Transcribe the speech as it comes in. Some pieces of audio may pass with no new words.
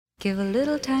Give a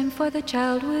little time for the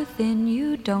child within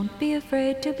you. Don't be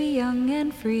afraid to be young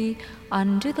and free.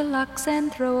 Undo the locks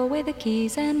and throw away the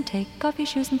keys and take off your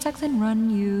shoes and socks and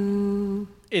run you.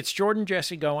 It's Jordan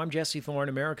Jesse Go. I'm Jesse Thorne,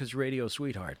 America's radio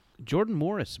sweetheart. Jordan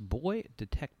Morris, boy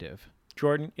detective.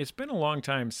 Jordan, it's been a long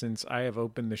time since I have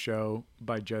opened the show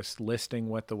by just listing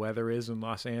what the weather is in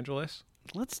Los Angeles.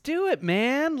 Let's do it,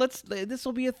 man. This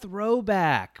will be a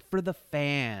throwback for the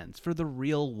fans, for the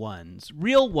real ones.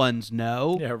 Real ones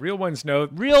know. Yeah, real ones know.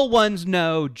 Real ones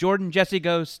know. Jordan Jesse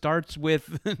Go starts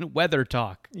with weather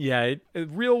talk. Yeah,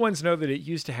 real ones know that it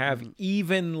used to have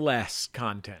even less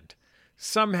content.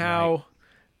 Somehow,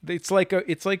 Right. it's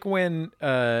like when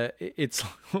a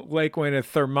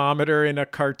thermometer in a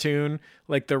cartoon,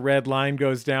 like the red line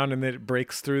goes down and then it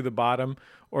breaks through the bottom.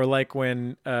 Or like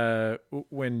when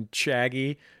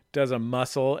Shaggy does a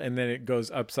muscle and then it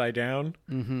goes upside down.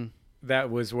 Mm-hmm.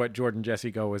 That was what Jordan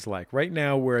Jesse Go was like. Right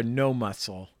now, we're a no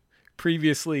muscle.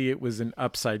 Previously, it was an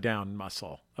upside down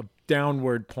muscle, a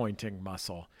downward pointing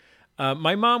muscle.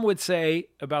 My mom would say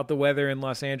about the weather in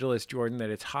Los Angeles, Jordan, that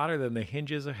it's hotter than the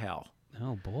hinges of hell.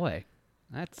 Oh, boy.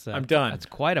 I'm done. That's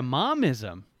quite a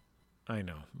momism. I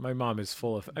know. My mom is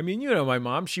full of... I mean, you know my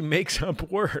mom. She makes up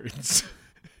words.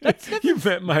 You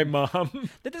met my mom.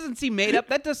 That doesn't seem made up.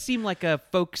 That does seem like a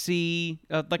folksy,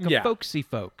 folksy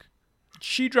folk.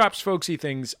 She drops folksy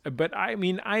things, but I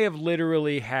mean, I have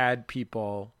literally had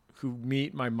people who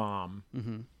meet my mom.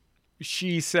 Mm-hmm.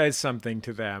 She says something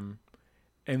to them,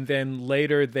 and then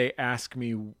later they ask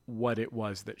me what it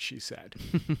was that she said.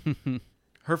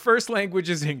 Her first language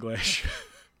is English,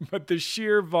 but the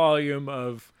sheer volume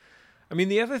of... I mean,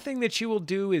 the other thing that she will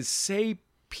do is say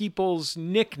people's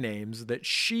nicknames that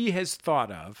she has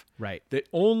thought of, right? That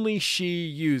only she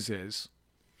uses.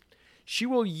 She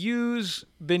will use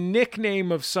the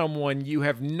nickname of someone you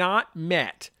have not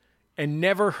met and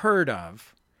never heard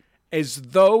of as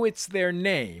though it's their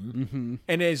name,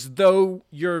 and as though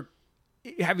you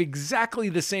have exactly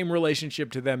the same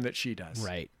relationship to them that she does.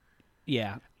 Right.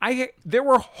 Yeah. There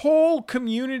were whole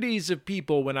communities of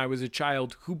people when I was a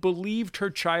child who believed her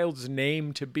child's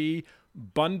name to be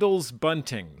Bundles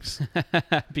Buntings.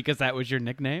 Because that was your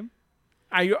nickname?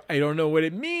 I don't know what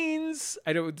it means.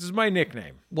 This is my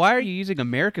nickname. Why are you using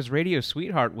America's Radio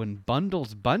Sweetheart when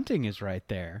Bundles Bunting is right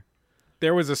there?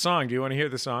 There was a song. Do you want to hear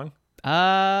the song? Do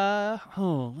I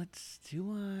want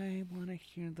to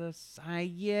hear this?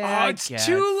 Yeah. Oh, it's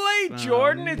too late,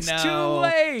 Jordan. It's too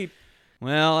late.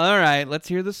 Well, all right. Let's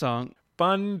hear the song.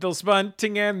 Bundles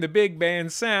Bunting and the big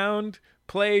band sound.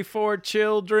 Play for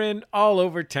children all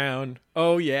over town.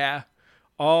 Oh, yeah.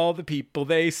 All the people,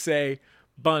 they say,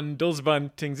 Bundles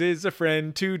Buntings is a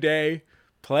friend today.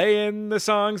 Playing the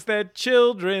songs that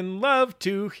children love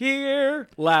to hear.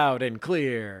 Loud and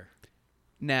clear.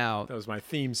 Now, that was my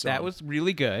theme song. That was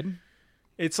really good.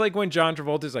 It's like when John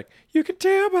Travolta's like, you can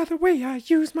tell by the way I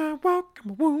use my walk.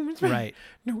 I'm a woman's man. Right.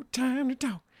 No time to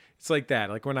talk. It's like that.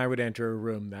 Like when I would enter a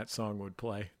room, that song would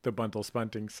play. The Bundles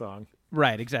Bunting song.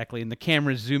 Right, exactly. And the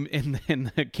camera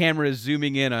the camera is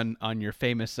zooming in on your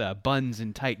famous buns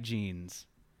and tight jeans.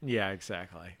 Yeah,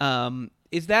 exactly.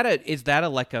 Is that a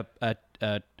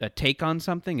take on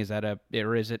something?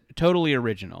 Or is it totally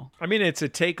original? I mean, it's a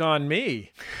take on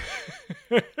me.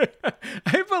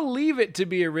 I believe it to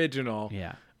be original.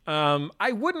 Yeah.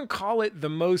 I wouldn't call it the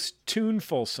most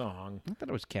tuneful song. I thought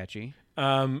it was catchy.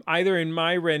 Either in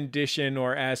my rendition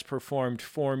or as performed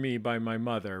for me by my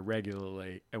mother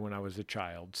regularly when I was a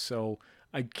child. So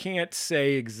I can't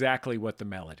say exactly what the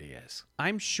melody is.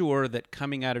 I'm sure that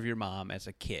coming out of your mom as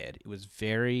a kid, it was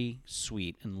very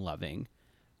sweet and loving.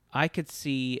 I could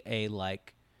see a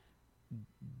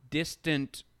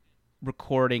distant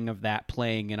recording of that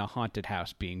playing in a haunted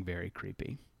house being very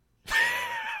creepy.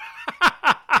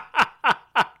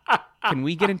 Can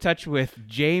we get in touch with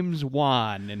James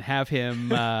Wan and have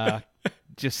him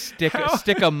just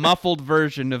stick a muffled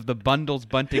version of the Bundles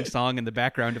Bunting song in the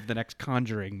background of the next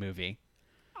Conjuring movie?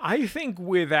 I think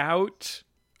without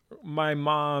my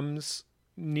mom's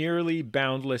nearly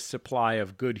boundless supply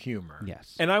of good humor.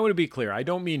 Yes. And I want to be clear, I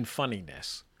don't mean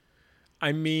funniness.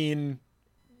 I mean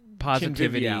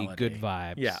positivity, good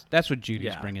vibes. Yeah. That's what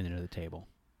Judy's bringing into the table.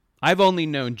 I've only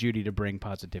known Judy to bring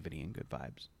positivity and good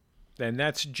vibes. And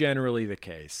that's generally the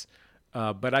case.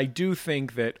 But I do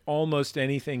think that almost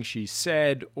anything she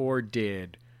said or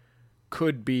did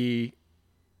could be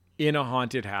in a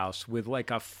haunted house with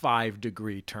like a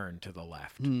 5-degree turn to the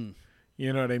left.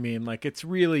 You know what I mean? Like it's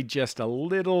really just a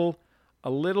little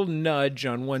nudge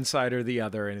on one side or the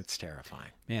other, and it's terrifying.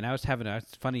 Man, it's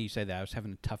funny you say that. I was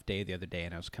having a tough day the other day,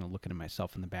 and I was kind of looking at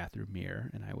myself in the bathroom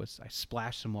mirror, and I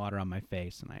splashed some water on my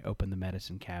face, and I opened the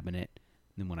medicine cabinet,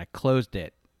 And when I closed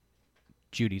it,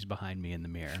 Judy's behind me in the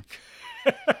mirror,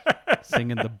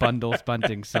 singing the Bundles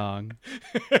Bunting song.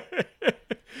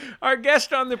 Our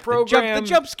guest on the program... The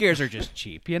jump scares are just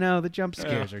cheap, The jump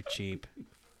scares are cheap.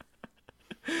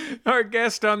 Our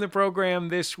guest on the program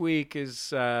this week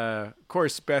is, of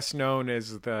course, best known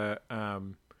as the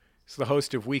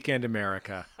host of Weekend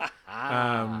America.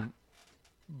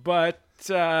 But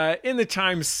in the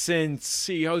time since,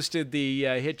 he hosted the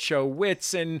hit show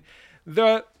Wits and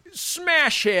the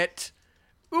smash hit,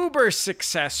 uber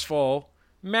successful,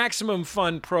 maximum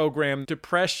fun program,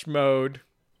 Depreshed Mode.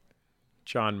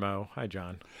 John Moe. Hi,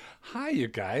 John. Hi, you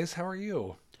guys. How are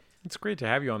you? It's great to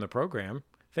have you on the program.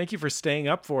 Thank you for staying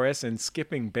up for us and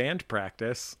skipping band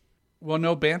practice. Well,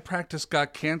 no, band practice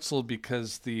got canceled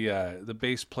because the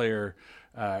bass player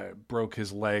broke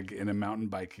his leg in a mountain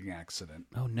biking accident.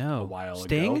 Oh no! A while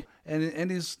Sting? ago,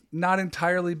 and he's not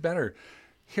entirely better.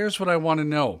 Here's what I want to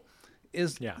know: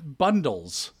 is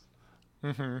Bundles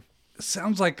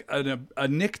sounds like a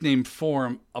nickname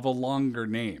form of a longer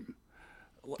name?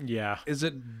 Yeah. Is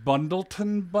it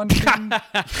Bundleton Bunting?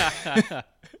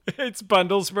 It's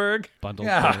Bundlesburg.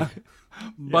 Yeah.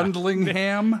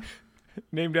 Bundlingham.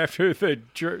 Named after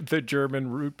the German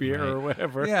root beer or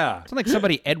whatever. Yeah. Sounds like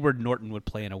somebody Edward Norton would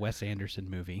play in a Wes Anderson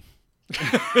movie.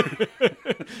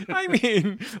 I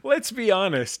mean, let's be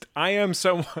honest. I am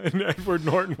someone Edward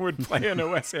Norton would play in a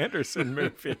Wes Anderson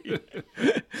movie.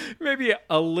 Maybe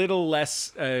a little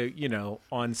less,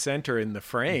 on center in the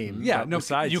frame. Yeah, but no,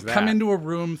 besides you that, come into a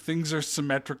room, things are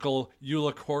symmetrical, you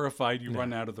look horrified, you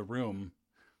run out of the room.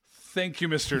 Thank you,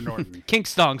 Mr. Norton. Kink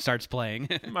Song starts playing.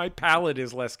 My palette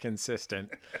is less consistent,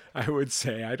 I would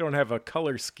say. I don't have a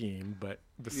color scheme, but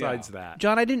besides that.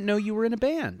 John, I didn't know you were in a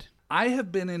band. I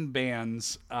have been in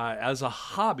bands as a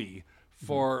hobby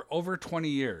for over 20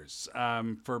 years,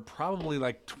 for probably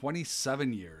like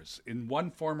 27 years, in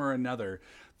one form or another,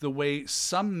 the way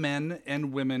some men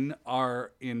and women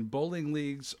are in bowling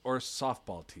leagues or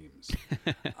softball teams.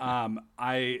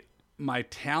 My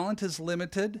talent is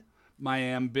limited. My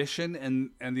ambition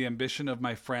and the ambition of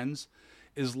my friends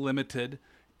is limited.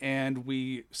 And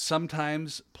we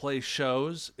sometimes play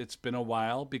shows. It's been a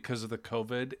while because of the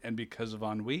COVID and because of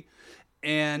ennui.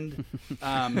 And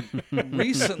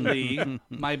recently,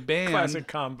 my band, classic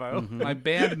combo, my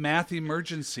band Math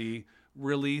Emergency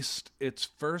released its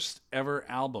first ever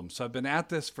album. So I've been at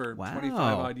this for 25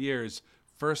 odd years.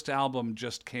 First album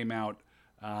just came out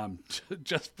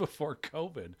just before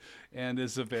COVID and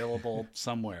is available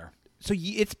somewhere. So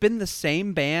it's been the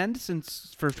same band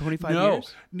for 25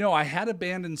 years? No, I had a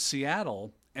band in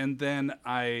Seattle, and then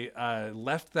I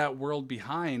left that world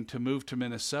behind to move to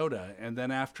Minnesota. And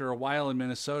then after a while in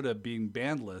Minnesota being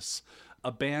bandless,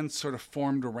 a band sort of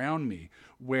formed around me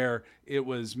where it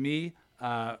was me,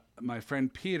 my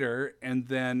friend Peter, and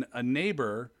then a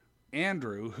neighbor,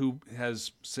 Andrew, who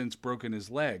has since broken his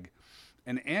leg.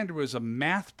 And Andrew is a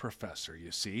math professor,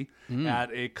 you see, at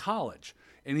a college.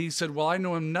 And he said, well, I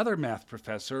know another math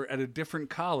professor at a different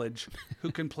college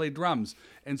who can play drums.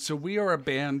 And so we are a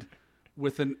band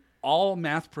with an all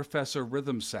math professor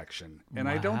rhythm section. And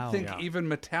I don't think even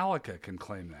Metallica can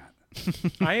claim that.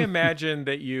 I imagine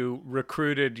that you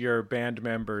recruited your band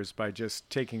members by just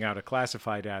taking out a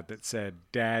classified ad that said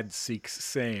 "Dad seeks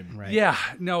same." Right. Yeah,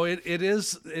 no, it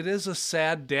is a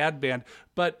sad dad band.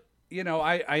 But,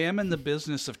 I am in the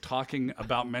business of talking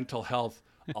about mental health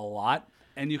a lot.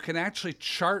 And you can actually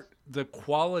chart the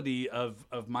quality of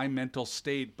my mental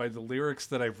state by the lyrics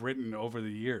that I've written over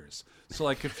the years. So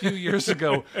like a few years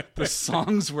ago, the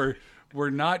songs were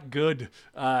not good.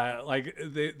 Like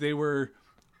they were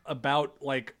about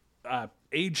like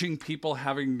aging people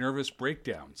having nervous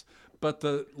breakdowns. But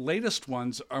the latest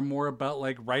ones are more about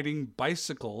like riding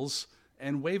bicycles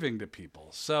and waving to people.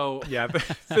 So yeah,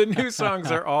 the new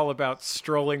songs are all about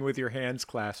strolling with your hands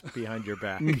clasped behind your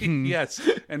back. Yes,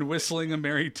 and whistling a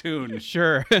merry tune.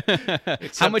 Sure.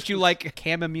 How much you like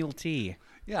chamomile tea?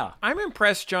 Yeah. I'm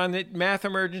impressed, John, that Math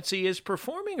Emergency is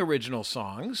performing original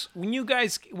songs. When you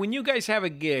guys have a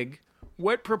gig,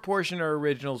 what proportion are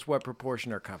originals, what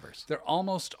proportion are covers? They're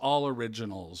almost all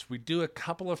originals. We do a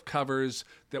couple of covers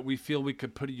that we feel we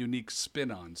could put a unique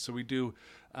spin on. So we do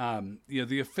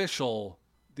the official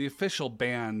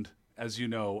band, as you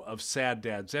know, of Sad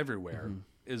Dads Everywhere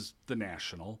is the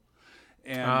National.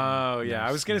 And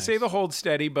I was going to say the Hold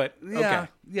Steady, but okay.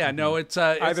 Yeah, no, it's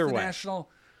Either the way. National.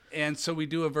 And so we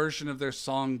do a version of their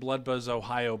song Blood Buzz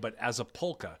Ohio, but as a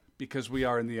polka because we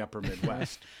are in the upper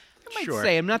Midwest. I might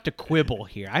say, I'm not to quibble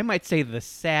here. I might say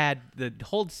the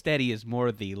Hold Steady is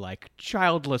more the like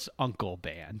childless uncle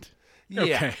band. Yeah.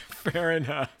 Okay, fair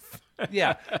enough.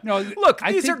 Yeah. No, Look,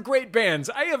 I these think are great bands.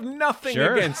 I have nothing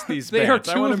Sure. against these they bands.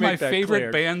 are I two wanna of my make that favorite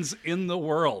clear. bands in the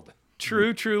world.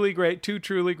 Two truly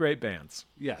great bands.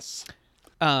 Yes.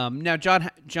 Now,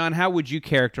 John, how would you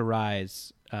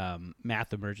characterize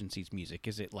Math Emergency's music?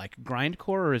 Is it like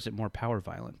grindcore or is it more power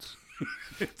violence?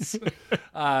 It's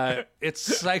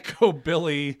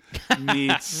psychobilly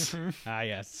meets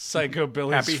Yes.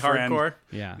 psychobilly's Happy friend. hardcore.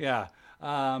 Yeah. Yeah.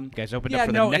 You guys opened Yeah, up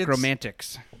for no, the it's-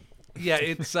 Necromantics. Yeah,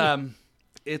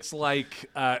 it's like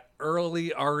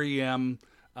early REM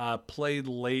played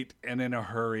late and in a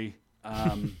hurry,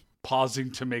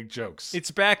 pausing to make jokes.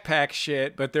 It's backpack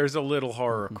shit, but there's a little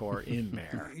horrorcore in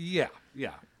there. Yeah.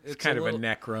 It's kind of a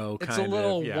necro It's kind a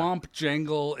little of, yeah. womp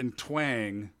jangle and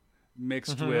twang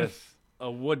mixed with a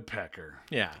woodpecker.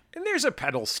 Yeah. And there's a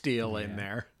pedal steel in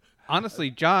there. Honestly,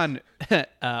 John,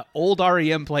 old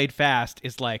REM played fast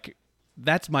is like,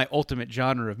 that's my ultimate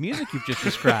genre of music you've just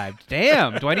described.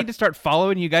 Damn, do I need to start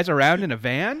following you guys around in a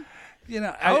van? You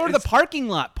know, How are the parking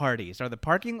lot parties? Are the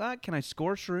parking lot? Can I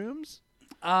score shrooms?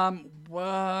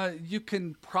 Well, you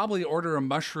can probably order a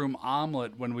mushroom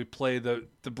omelet when we play the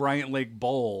Bryant Lake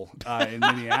Bowl in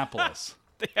Minneapolis.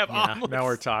 They have omelets. now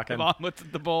we're talking. They have omelets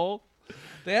at the bowl.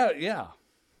 Yeah.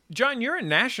 John, you're a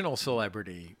national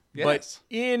celebrity. Yes.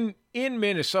 But in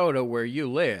Minnesota where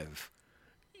you live,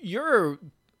 you're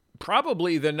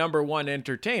probably the number one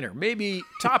entertainer. Maybe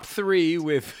top 3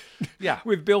 with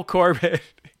with Bill Corbett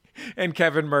and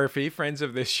Kevin Murphy, friends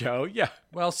of this show. Yeah.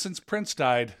 Well, since Prince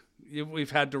died,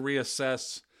 we've had to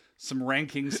reassess. Some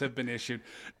rankings have been issued.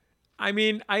 I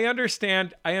mean, I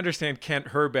understand Kent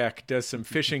Herbeck does some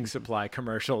fishing supply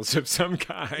commercials of some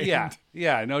kind.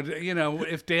 Yeah. No, you know,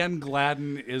 if Dan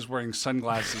Gladden is wearing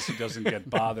sunglasses, he doesn't get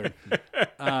bothered.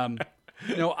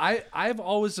 I've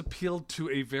always appealed to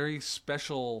a very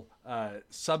special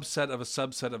subset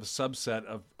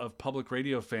of public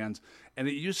radio fans. And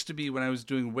it used to be when I was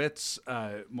doing Wits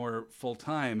more full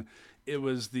time, it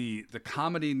was the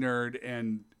comedy nerd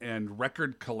and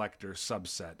record collector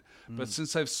subset. But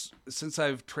since I've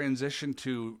transitioned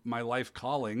to my life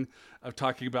calling of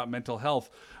talking about mental health,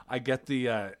 I get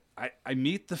I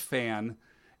meet the fan,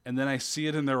 and then I see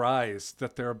it in their eyes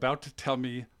that they're about to tell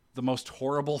me the most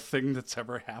horrible thing that's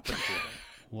ever happened to them.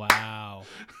 Wow.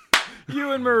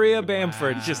 You and Maria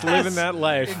Bamford just living that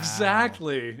life.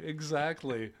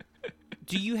 Exactly.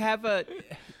 Do you have a?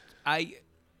 I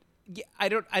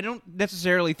don't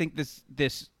necessarily think this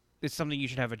is something you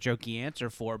should have a jokey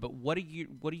answer for. But what do you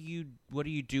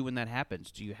do when that happens?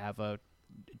 Do you have a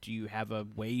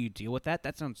way you deal with that?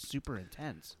 That sounds super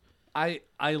intense. I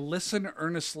listen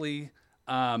earnestly.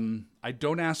 I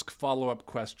don't ask follow-up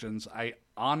questions. I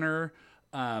honor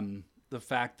the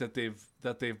fact that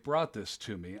they've brought this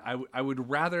to me. I would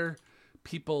rather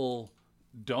people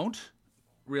don't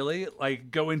really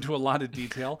go into a lot of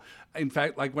detail. In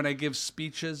fact, when I give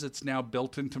speeches, it's now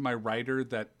built into my writer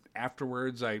that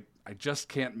afterwards I just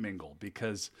can't mingle,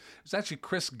 because it was actually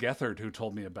Chris Gethard who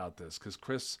told me about this, because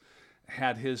Chris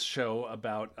had his show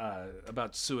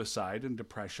about suicide and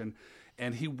depression,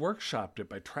 and he workshopped it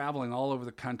by traveling all over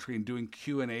the country and doing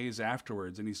Q&As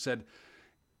afterwards. And he said,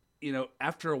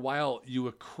 after a while, you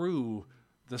accrue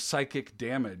the psychic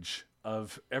damage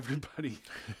of everybody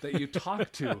that you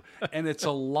talk to, and it's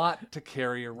a lot to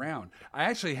carry around. I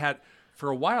actually had, for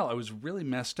a while, I was really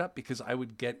messed up because I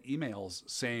would get emails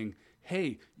saying,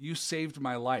 hey, you saved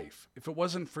my life. If it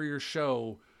wasn't for your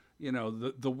show,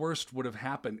 the worst would have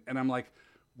happened. And I'm like,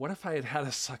 what if I had a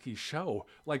sucky show?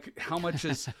 How much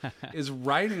is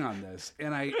riding on this?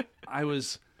 And I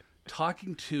was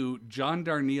talking to John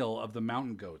Darnielle of the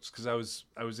Mountain Goats, because I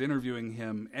was interviewing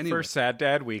him anyway. For Sad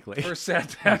Dad Weekly. For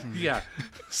Sad Dad, yeah.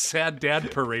 Sad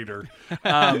Dad Parader.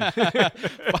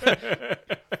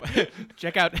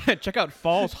 Check out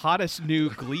Fall's hottest new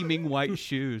gleaming white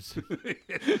shoes.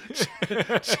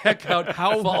 Check out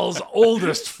Fall's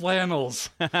oldest flannels.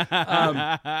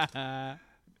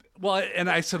 Well, and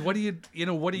I said, what do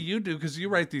you do? Because you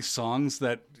write these songs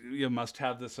that you must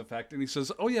have this effect. And he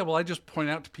says, oh yeah, well, I just point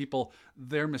out to people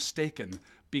they're mistaken,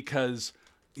 because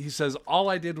he says, all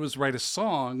I did was write a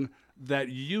song that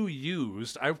you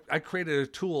used. I created a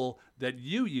tool that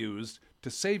you used to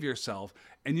save yourself,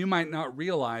 and you might not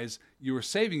realize you were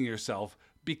saving yourself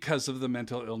because of the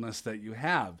mental illness that you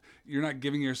have. You're not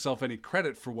giving yourself any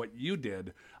credit for what you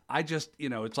did. I just,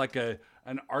 it's like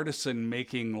an artisan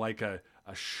making a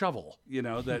shovel,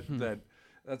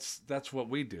 that's what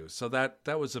we do. So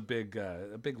that was a big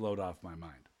load off my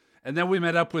mind. And then we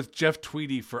met up with Jeff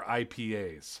Tweedy for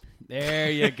IPAs.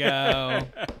 There you go.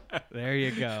 There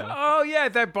you go. Oh, yeah,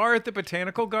 that bar at the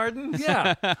Botanical Gardens?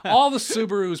 Yeah, all the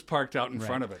Subarus parked out in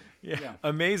front of it. Yeah.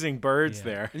 Amazing birds Yeah.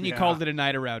 there. And you called it a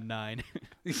night around 9.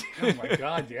 Oh my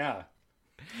God, yeah.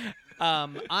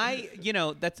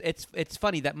 It's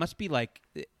funny. That must be like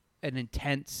an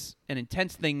intense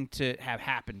thing to have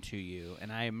happen to you.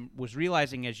 And was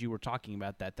realizing as you were talking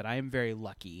about that I am very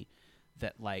lucky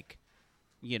that, like,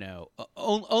 you know,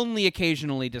 only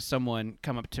occasionally does someone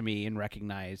come up to me and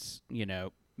recognize, you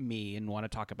know, me and want to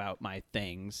talk about my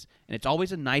things, and it's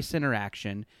always a nice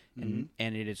interaction, and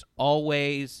it is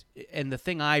always, and the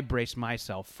thing I brace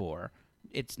myself for,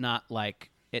 it's not like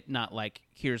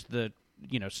here's the,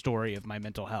 you know, story of my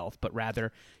mental health, but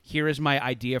rather here is my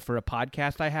idea for a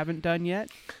podcast I haven't done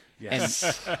yet.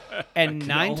 Yes. And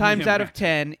 9 times out of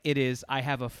 10 it is, I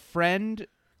have a friend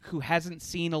who hasn't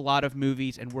seen a lot of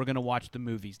movies, and we're going to watch the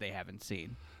movies they haven't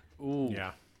seen. Ooh.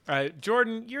 Yeah.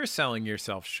 Jordan, you're selling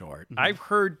yourself short. I've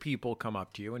heard people come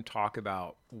up to you and talk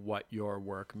about what your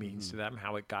work means to them,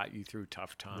 how it got you through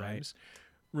tough times. Right.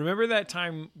 Remember that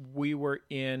time we were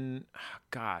in,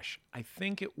 I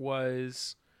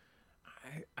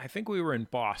think we were in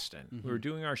Boston. We were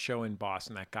doing our show in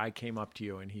Boston. That guy came up to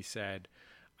you and he said,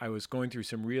 I was going through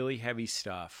some really heavy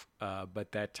stuff,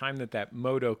 but that time that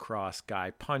motocross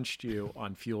guy punched you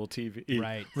on Fuel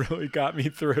TV really got me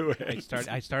through it.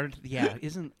 I started.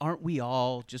 Aren't we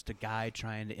all just a guy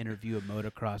trying to interview a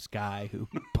motocross guy who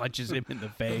punches him in the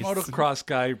face? The motocross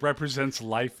guy represents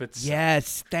life itself.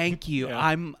 Yes, thank you.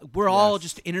 Yeah. We're all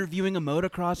just interviewing a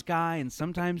motocross guy, and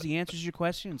sometimes he answers your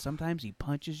question, and sometimes he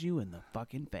punches you in the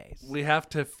fucking face. We have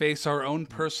to face our own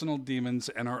personal demons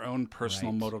and our own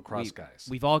personal motocross guys.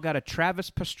 We've all got a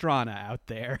Travis Pastrana out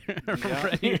there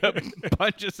ready to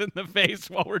punch us in the face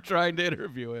while we're trying to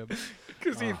interview him.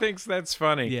 Because he thinks that's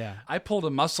funny. Yeah. I pulled a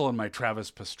muscle in my Travis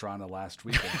Pastrana last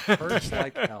weekend. Hurts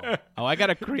like hell. Oh, I got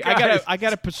a cream. I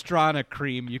got a Pastrana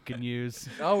cream you can use.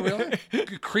 Oh, really?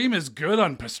 Cream is good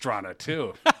on Pastrana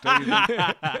too. Don't you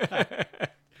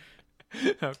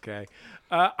think? Okay.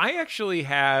 I actually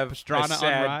have Pastrana a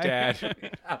sad on rye? dad.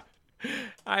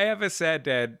 I have a sad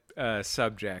dad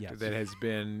subject that has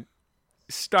been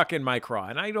stuck in my craw.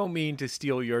 And I don't mean to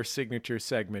steal your signature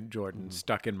segment, Jordan,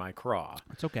 stuck in my craw.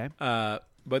 It's okay.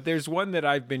 But there's one that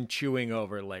I've been chewing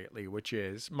over lately, which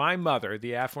is my mother,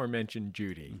 the aforementioned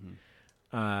Judy,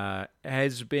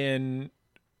 has been,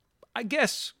 I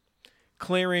guess,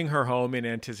 clearing her home in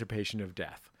anticipation of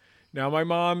death. Now, my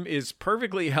mom is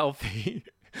perfectly healthy.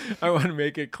 I want to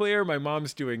make it clear. My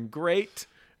mom's doing great.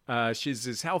 She's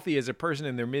as healthy as a person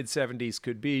in their mid-70s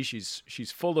could be.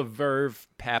 She's full of verve,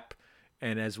 pep,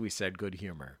 and, as we said, good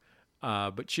humor.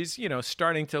 But she's,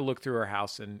 starting to look through her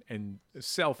house and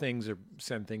sell things or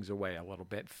send things away a little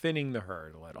bit, thinning the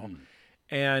herd a little.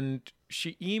 And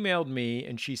she emailed me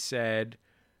and she said,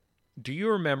 do you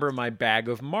remember my bag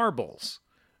of marbles?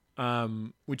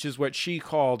 Which is what she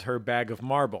called her bag of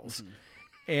marbles.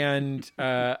 And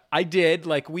I did.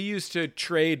 Like, we used to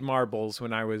trade marbles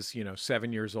when I was,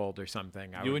 7 years old or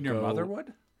something. You and your mother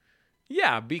would?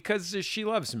 Yeah, because she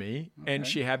loves me, and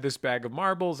she had this bag of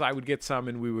marbles. I would get some,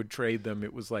 and we would trade them.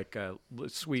 It was like a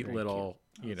sweet little,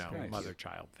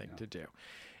 mother-child thing to do.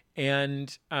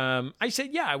 And I said,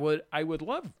 yeah, I would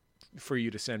love for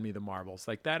you to send me the marbles.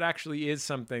 Like, that actually is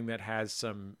something that has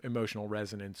some emotional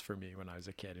resonance for me when I was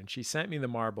a kid. And she sent me the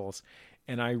marbles,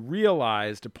 and I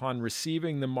realized upon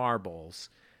receiving the marbles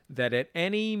that at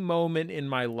any moment in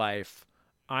my life,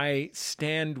 I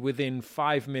stand within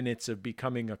 5 minutes of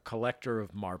becoming a collector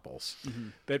of marbles.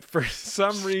 That for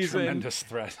some reason, tremendous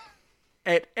threat.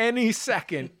 At any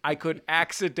second, I could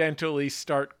accidentally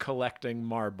start collecting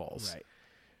marbles. Right.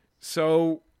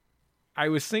 So I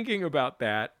was thinking about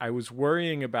that. I was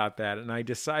worrying about that, and I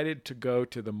decided to go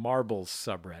to the marbles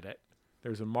subreddit.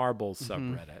 There's a marbles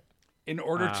subreddit. In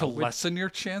order to lessen your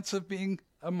chance of being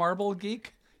a marble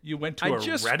geek, you went to a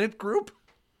Reddit group?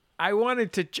 I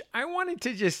wanted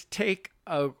to just take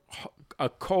a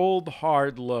cold,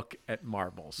 hard look at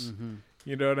marbles.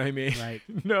 You know what I mean? Right.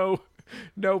 No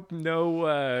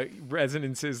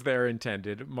resonances there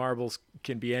intended. Marbles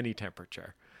can be any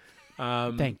temperature.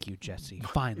 Thank you, Jesse.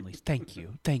 Finally, thank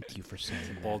you for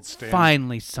saying Bold that. stand.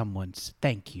 Finally, someone's.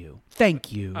 Thank you,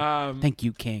 thank you,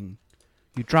 King.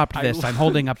 You dropped this. I'm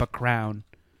holding up a crown.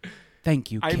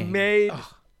 Thank you, King.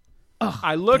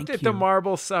 I looked thank at the you.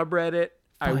 marble subreddit.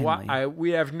 Finally.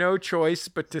 We have no choice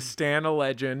but to stan a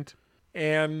legend,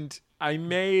 and I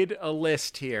made a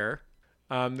list here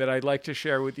that I'd like to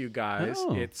share with you guys.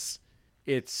 Oh.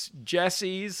 It's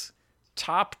Jesse's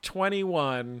top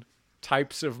 21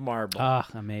 types of marble. Ah,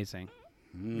 amazing.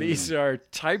 These are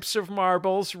types of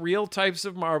marbles, real types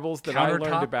of marbles that I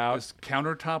learned about. Is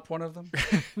countertop one of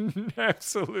them?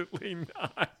 Absolutely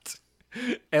not.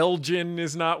 Elgin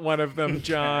is not one of them,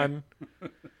 John.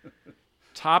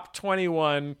 Top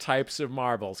 21 types of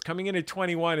marbles. Coming in at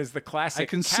 21 is the classic I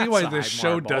can cat's see why eye this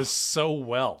show marble. does so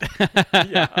well.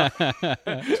 Yeah.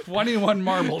 21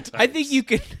 marble types. I think you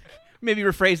could maybe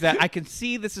rephrase that. I can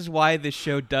see this is why this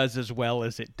show does as well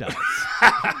as it does.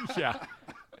 Yeah.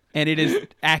 And it is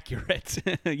accurate.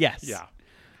 Yes. Yeah.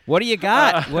 What do you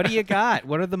got? What do you got?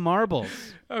 What are the marbles?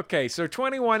 Okay, so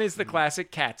 21 is the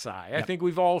classic cat's eye. I think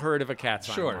we've all heard of a cat's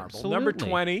eye Sure. marble.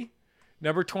 Absolutely.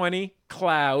 Number 20,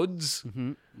 clouds,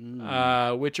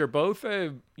 which are both,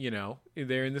 they're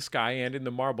in the sky and in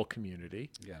the marble community.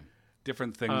 Yeah.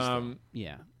 Different things. though.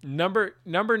 Yeah. Number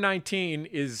 19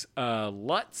 is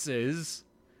Lutz's,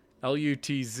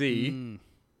 Lutz.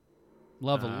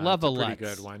 Love a it's a pretty Lutz.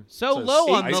 good one. So It's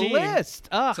low on the 18. list.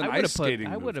 It's an I would ice have put. skating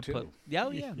I move, would have too. put. Yeah,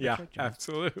 yeah. Yeah, that's right, John.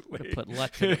 absolutely. Put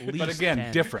Lutz at least. But again,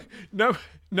 10. different. No,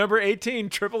 number 18,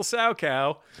 triple sow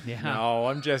cow. Yeah. No,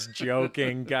 I'm just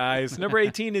joking, guys. Number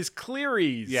 18 is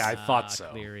Cleary's. Yeah, I thought so.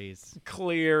 Cleary's.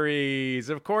 Cleary's.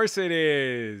 Of course it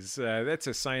is. That's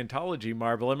a Scientology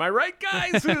marble. Am I right,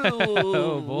 guys?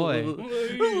 Oh, boy.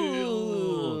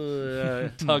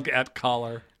 Tug at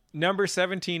collar. Number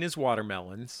 17 is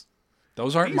watermelons.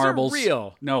 Those aren't These are marbles.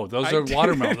 real. No, those I are did-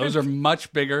 watermelons. Those are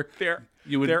much bigger. They're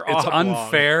It's oblong.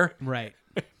 unfair. Right.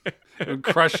 It would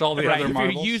crush all the Right. other If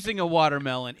marbles. you're using a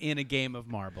watermelon in a game of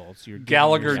marbles, you're doing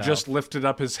Gallagher yourself. just lifted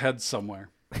up his head somewhere.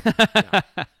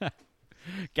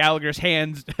 Gallagher's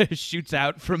hands shoots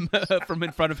out from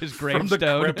in front of his From the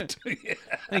gravestone. crypt. Yeah.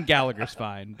 I think Gallagher's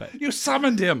fine, but You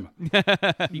summoned him.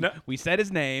 we said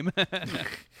his name.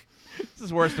 This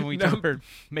is worse than we were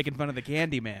making fun of the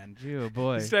Candyman. Oh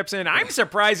boy, Steps in. I'm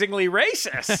surprisingly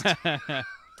racist.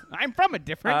 I'm from a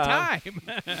different time.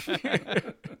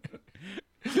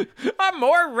 A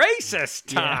more racist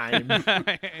time.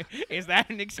 Is that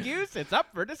an excuse? It's up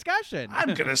for discussion.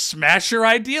 I'm going to smash your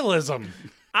idealism.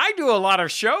 I do a lot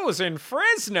of shows in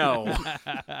Fresno.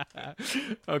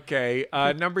 Okay,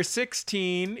 number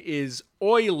 16 is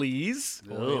Oilies.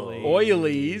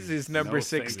 Oilies is number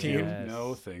 16. Yes.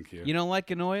 No, thank you. You don't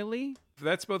like an oily?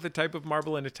 That's both a type of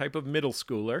marble and a type of middle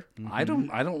schooler. I don't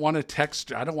want a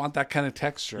texture. I don't want that kind of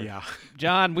texture. Yeah.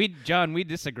 John, we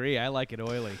disagree. I like it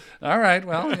oily. All right.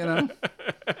 Well, we can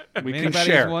anybody's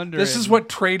share. wondering- This is what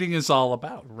trading is all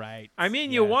about. Right. I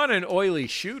mean, you want an oily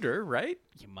shooter, right?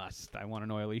 You must. I want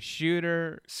an oily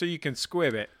shooter. So you can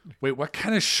squib it. Wait, what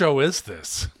kind of show is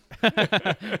this?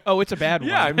 Oh, it's a bad one.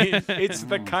 Yeah, I mean, it's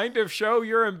the kind of show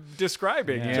you're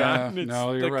describing, Yeah. John. Yeah, It's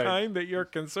no, you're the right. kind that you're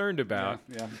concerned about.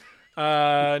 Yeah.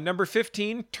 Number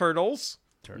 15, turtles.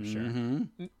 Sure.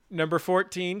 Number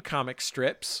 14, comic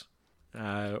strips.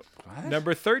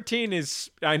 Number 13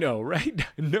 is, I know, right?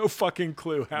 No fucking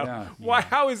clue how. Yeah. Why?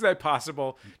 How is that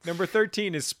possible? Number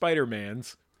 13 is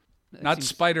Spider-Man's. Not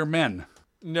Spider-Men.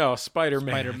 No,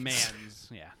 Spider-Man. Spider-Man's.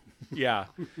 Yeah. Yeah.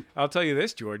 I'll tell you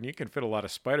this, Jordan. You can fit a lot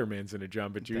of Spider-Mans in a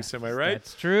Jamba Juice. Am I right?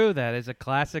 That's true. That is a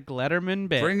classic Letterman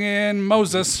bit. Bring in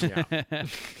Moses.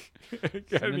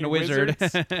 Got in any the wizard.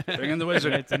 wizards? Bring in the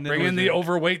wizard. It's in the Bring in the wizard.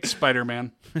 overweight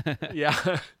Spider-Man.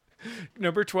 Yeah.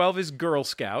 Number 12 is Girl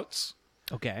Scouts.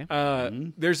 Okay.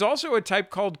 There's also a type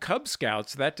called Cub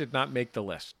Scouts. That did not make the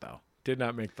list, though. Did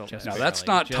not make the list. No, that's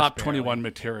Barely, not just top barely. 21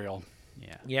 material.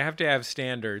 Yeah. You have to have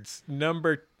standards.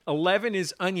 Number 11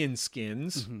 is onion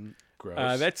skins.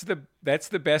 Gross. That's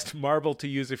the best marble to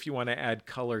use if you want to add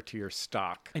color to your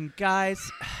stock. And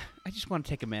guys, I just want to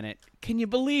take a minute. Can you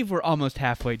believe we're almost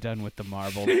halfway done with the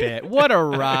marble bit? What a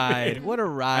ride. What a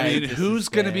ride. I mean, this who's has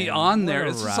going to be been. on What there?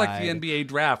 a This is like the ride. NBA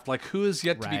draft. Like, who is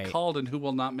yet to be Right. called and who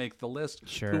will not make the list?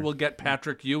 Sure. Who will get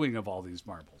Patrick Ewing of all these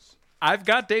marbles? I've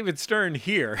got David Stern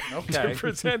here Okay. to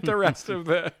present the rest of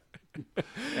the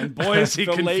And boy, is he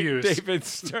the late confused. David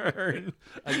Stern.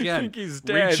 I Again, think he's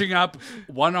dead. reaching up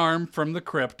one arm from the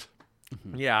crypt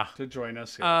Yeah. to join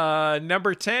us here.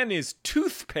 Number 10 is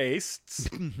toothpastes.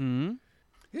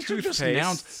 These are just toothpaste.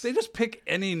 nouns. They just pick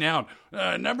any noun.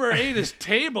 Number 8 is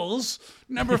tables.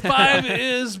 Number 5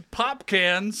 is pop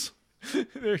cans.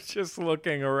 They're just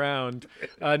looking around.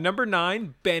 Number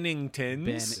 9,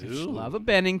 Benningtons. Love a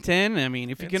Bennington. I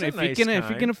mean, if you It's can, a if nice you can, if you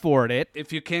kind. can afford it.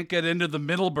 If you can't get into the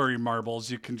Middlebury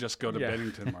marbles, you can just go to Yeah.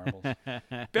 Bennington marbles.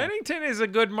 Bennington is a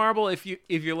good marble if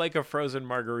you like a frozen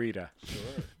margarita.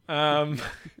 Sure.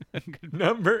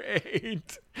 Number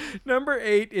 8. Number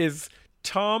 8 is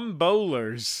Tom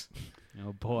Bowlers.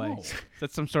 Oh boy, is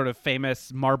that some sort of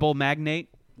famous marble magnate?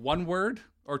 One word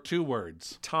or 2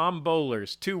 words? Tom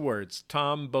Bowlers. 2 words.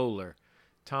 Tom Bowler.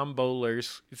 Tom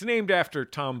Bowler's. It's named after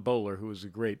Tom Bowler, who was a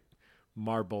great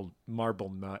marble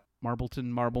nut.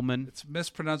 Marbleton, Marbleman. It's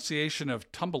mispronunciation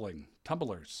of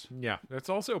tumblers. Yeah, that's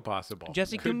also possible.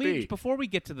 Jesse, Could can we be. before we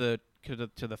get to the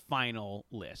final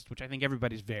list, which I think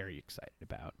everybody's very excited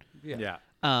about? Yeah.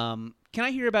 Can I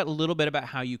hear a little bit about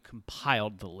how you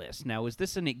compiled the list? Now, is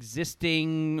this an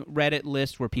existing Reddit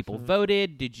list where people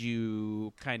voted? Did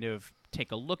you kind of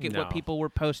take a look at what people were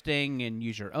posting and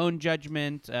use your own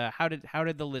judgment? How did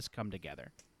the list come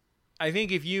together? I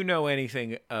think if you know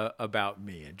anything about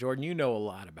me, and Jordan, you know a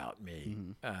lot about me,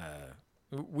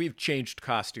 we've changed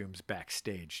costumes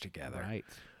backstage together. Right.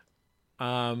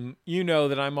 You know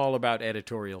that I'm all about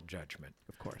editorial judgment.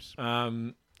 Of course.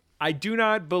 I do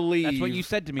not believe... That's what you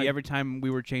said to me every time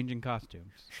we were changing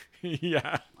costumes.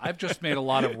 Yeah. I've just made a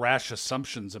lot of rash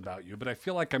assumptions about you, but I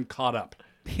feel like I'm caught up.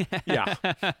 Yeah.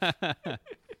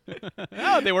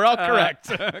 Oh, they were all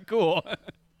correct. Cool.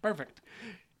 Perfect.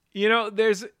 You know,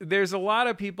 there's a lot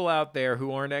of people out there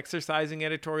who aren't exercising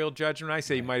editorial judgment. I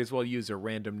say you might as well use a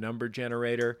random number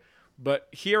generator. But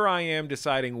here I am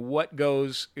deciding what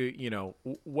goes,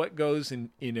 what goes in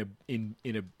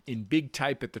big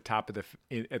type at the top of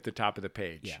the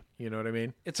page. Yeah. You know what I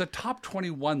mean? It's a top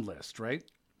 21 list, right?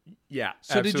 Yeah.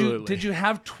 So absolutely. did you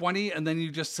have 20 and then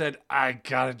you just said, I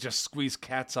gotta just squeeze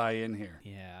Cat's Eye in here?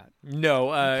 Yeah. No.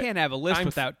 You can't have a list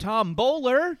without Tom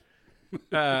Bowler.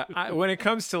 When it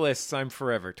comes to lists, I'm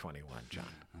forever 21, John.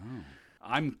 Oh.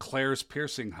 I'm Claire's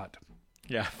Piercing Hut.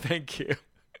 Yeah. Thank you.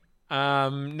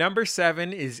 Number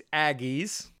 7 is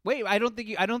Aggies. Wait, I don't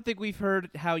think we've heard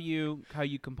how you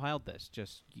compiled this.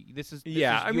 This is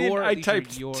I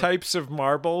typed types of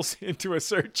marbles into a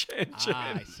search engine.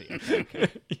 Ah, I see. Okay.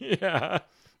 Yeah.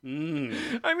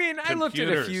 I mean, I looked at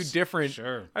a few different.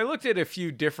 Sure. I looked at a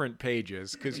few different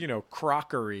pages because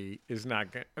crockery is not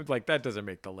like that doesn't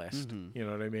make the list. You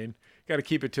know what I mean? Got to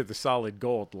keep it to the solid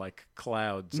gold like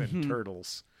clouds and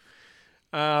turtles.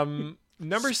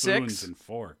 Number Spoons 6 and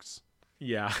forks.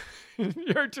 Yeah,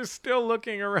 you're just still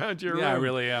looking around your room. Yeah, I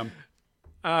really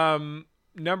am.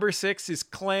 Number 6 is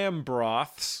clam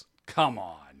broths. Come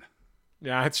on.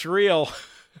 Yeah, it's real.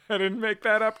 I didn't make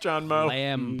that up, John Moe.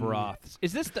 Lamb broths.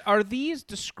 Is this? Are these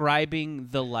describing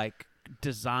the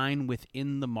design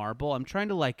within the marble? I'm trying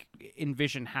to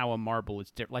envision how a marble is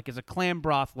different. Like, is a clam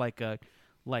broth like a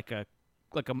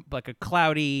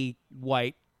cloudy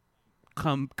white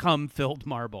cum filled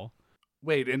marble?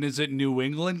 Wait, and is it New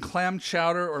England clam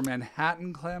chowder or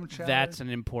Manhattan clam chowder? That's an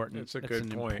important. That's a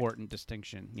good point. Important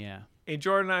distinction. Yeah. Hey,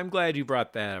 Jordan, I'm glad you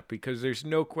brought that up because there's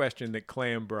no question that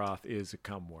clam broth is a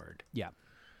cum word. Yeah.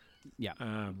 Yeah. I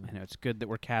know it's good that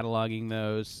we're cataloging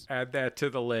those. Add that to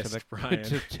the list,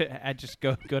 Brian. I just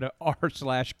go to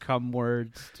r/cum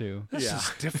words too. This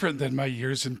is different than my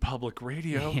years in public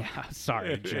radio. Yeah.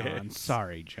 Sorry, John.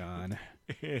 Sorry, John.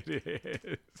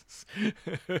 It is.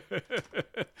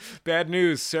 Bad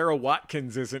news. Sarah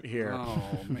Watkins isn't here.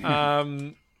 Oh,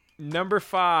 man. Number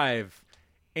 5,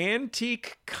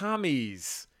 antique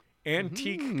commies.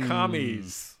 Antique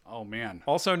commies. Oh, man.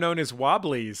 Also known as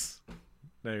wobblies.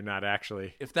 They're not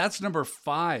actually. If that's number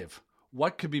 5,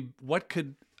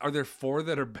 are there 4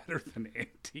 that are better than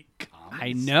antique commies?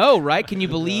 I know, right? Can you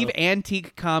believe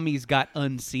antique commies got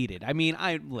unseated? I mean,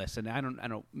 I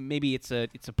don't. Maybe it's a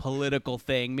political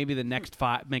thing. Maybe the next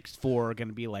 4 are going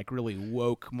to be really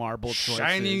woke marble choices.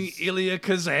 Shining Elia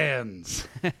Kazans.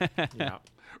 Yeah.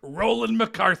 Roland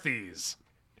McCarthy's.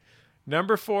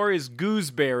 Number 4 is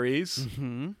gooseberries.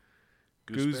 Mm-hmm.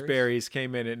 Gooseberries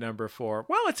came in at number 4.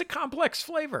 Well, it's a complex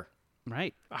flavor.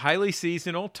 Right. Highly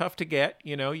seasonal, tough to get.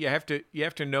 You have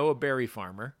to know a berry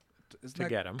farmer to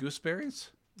get them. Gooseberries?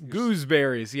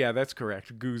 Gooseberries. Yeah, that's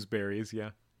correct. Gooseberries.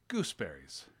 Yeah.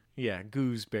 Gooseberries. Yeah,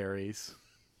 gooseberries.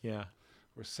 Yeah.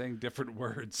 We're saying different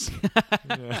words.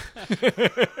 Yeah.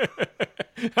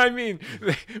 I mean,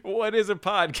 what is a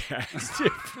podcast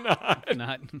if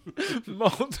not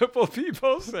multiple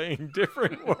people saying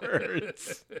different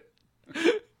words?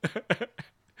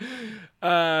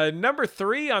 Number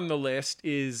 3 on the list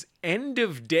is End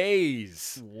of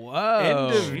Days. Whoa.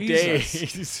 End of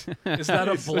Jesus. Days. Is that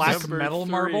a black Number metal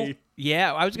 3. marble?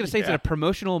 Yeah, I was going to say it's a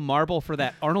promotional marble for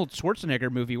that Arnold Schwarzenegger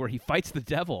movie where he fights the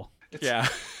devil. Yeah.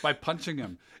 By punching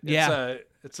him.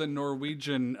 It's a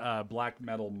Norwegian black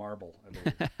metal marble, I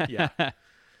believe. Yeah.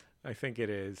 I think it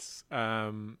is.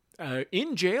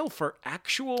 In jail for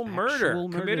actual murder.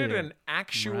 Committed an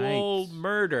actual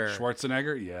murder.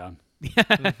 Schwarzenegger? Yeah.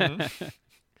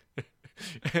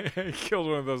 Killed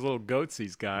one of those little goats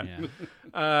he's got.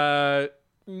 Yeah.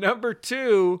 Number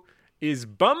 2 is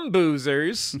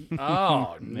Bumboozers.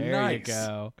 Oh, There nice. you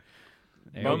go.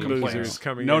 There No you Bum go. Losers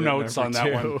coming No in at notes on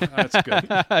number that two. one. That's good.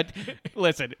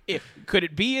 Listen, could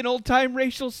it be an old-time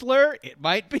racial slur? It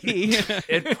might be.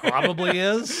 It probably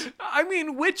is. I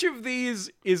mean, which of these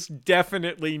is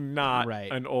definitely not Right.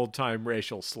 an old-time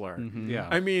racial slur? Yeah.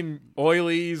 I mean,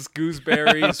 oilies,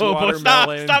 gooseberries, Oh,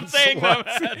 watermelons. stop saying them.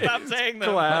 sluts, Stop saying them.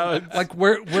 Clouds. Like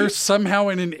we're somehow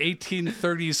in an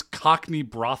 1830s Cockney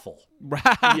brothel.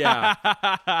 Yeah.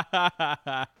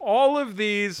 All of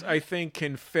these, I think,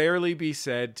 can fairly be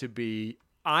said to be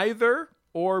either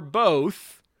or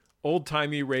both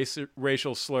old-timey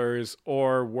racial slurs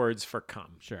or words for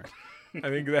cum. Sure. I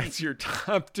think that's your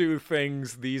top two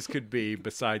things these could be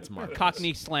besides marbles.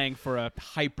 Cockney slang for a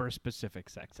hyper-specific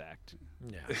sex act.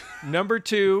 Yeah. Number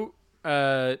two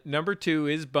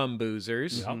is bum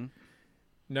boozers.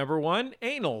 Number one,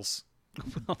 anals.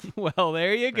 Well,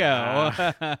 there you go.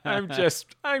 I'm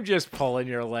just pulling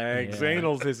your legs. Yeah.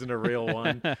 Anals isn't a real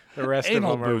one. The rest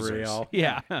Anal of them are boozers. real.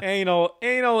 Yeah.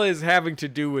 Anal is having to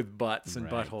do with butts and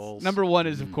buttholes. Number one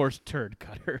is, of course, turd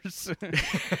cutters.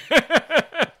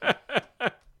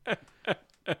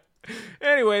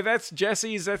 Anyway, that's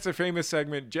a famous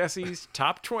segment. Jesse's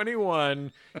top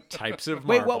 21 types of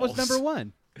Wait, marbles. what was number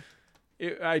one?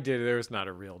 I did. There was not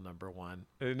a real number one.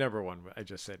 Number one, I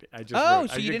just said. I just Oh, wrote,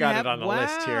 so I you just didn't got have it on the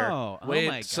list here. Oh Wait,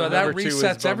 my God. so that Number two is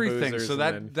resets Bum everything. Boozers, So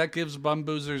and that gives Bum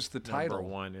Boozers the title.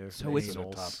 Number one is So it's-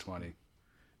 anals. Top 20.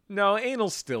 No,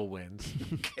 anal still wins.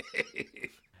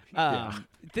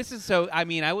 This is so. I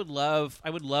mean, I would love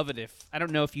it if I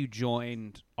don't know if you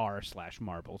joined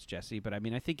r/marbles, Jesse, but I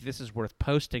mean, I think this is worth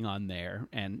posting on there,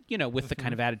 and with the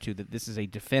kind of attitude that this is a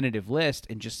definitive list,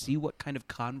 and just see what kind of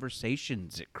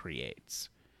conversations it creates.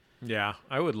 Yeah,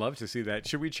 I would love to see that.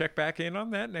 Should we check back in on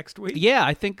that next week? Yeah,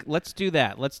 I think let's do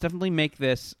that. Let's definitely make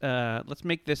this. Let's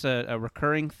make this a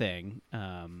recurring thing.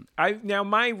 Now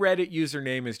my Reddit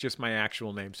username is just my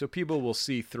actual name, so people will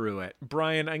see through it.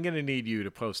 Brian, I'm going to need you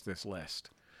to post this list.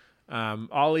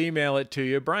 I'll email it to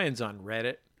you. Brian's on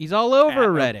Reddit. He's all over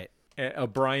Reddit. A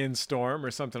Brian Storm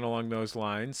or something along those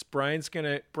lines. Brian's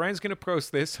gonna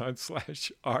post this on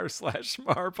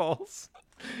 /r/marbles.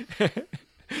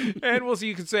 And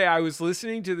you can say, I was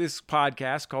listening to this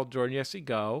podcast called Jordan Jesse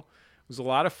Go. It was a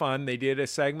lot of fun. They did a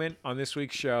segment on this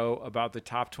week's show about the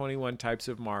top 21 types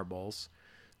of marbles.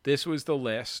 This was the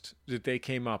list that they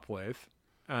came up with.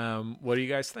 What do you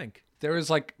guys think? There is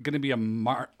going to be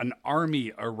an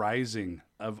army arising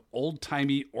of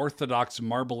old-timey Orthodox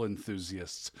marble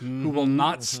enthusiasts who will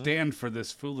not stand for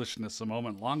this foolishness a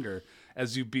moment longer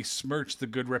as you besmirch the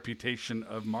good reputation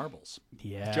of marbles.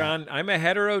 Yeah, John, I'm a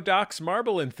heterodox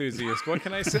marble enthusiast. What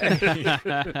can I say?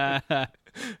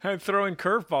 I'm throwing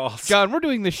curveballs. John, we're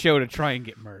doing this show to try and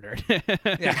get murdered.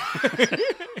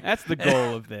 That's the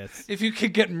goal of this. If you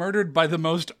could get murdered by the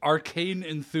most arcane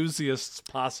enthusiasts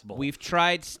possible. We've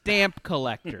tried stamp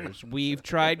collectors. We've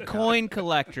tried coin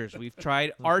collectors. We've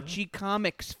tried Archie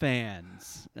Comics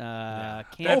fans. Can't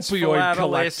Opioid philatelists,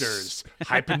 collectors,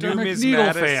 hypodermic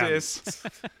needle fans,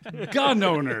 gun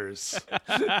owners,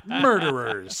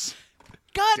 murderers.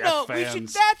 gun Death owners.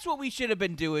 fans. That's what we should have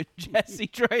been doing, Jesse,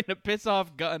 trying to piss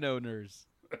off gun owners.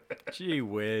 Gee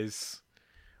whiz.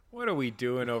 What are we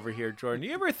doing over here, Jordan?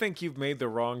 You ever think you've made the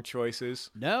wrong choices?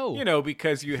 No.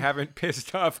 Because you haven't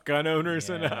pissed off gun owners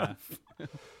Yeah. enough.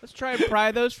 Let's try and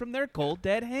pry those from their cold,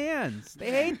 dead hands.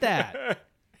 They hate that.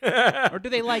 Or do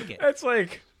they like it? That's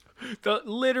like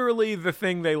literally the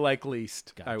thing they like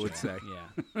least, I would say.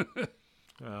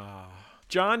 Yeah.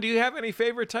 John, do you have any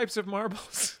favorite types of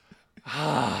marbles?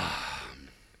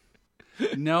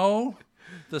 No,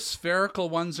 the spherical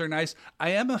ones are nice. I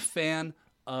am a fan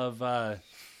of the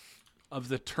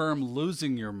term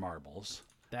 "losing your marbles."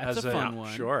 That's as a fun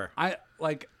one. Sure. I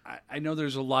know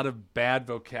there's a lot of bad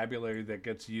vocabulary that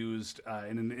gets used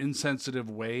in an insensitive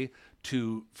way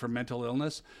for mental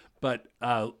illness, but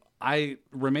I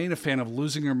remain a fan of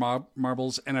losing your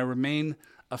marbles, and I remain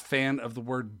a fan of the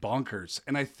word bonkers.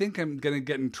 And I think I'm going to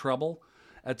get in trouble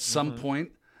at some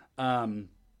point.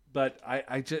 But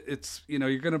I just, it's,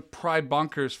 you're going to pry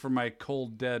bonkers from my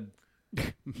cold, dead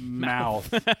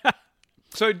mouth.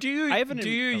 So do you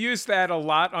oh. use that a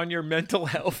lot on your mental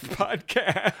health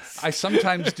podcast? I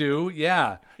sometimes do.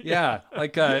 Yeah.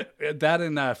 Like that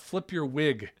and flip your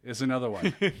wig is another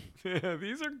one.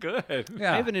 These are good.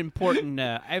 Yeah. I have an important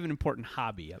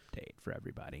hobby update for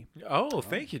everybody. Oh,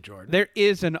 thank you, Jordan. There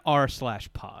is an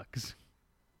r/pogs.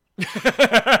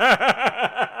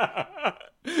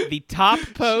 The top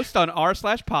post on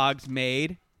r/pogs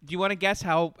made. Do you want to guess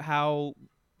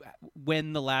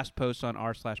when the last post on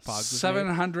r/pogs was made?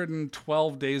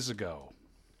 712 days ago.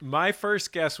 My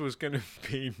first guess was going to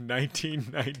be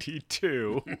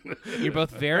 1992. You're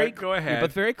both very Go ahead. You're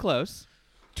both very close.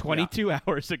 22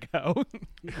 hours ago.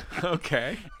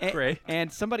 Okay, great.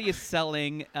 And somebody is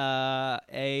selling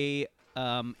a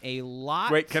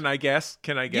lot. Wait, can I guess?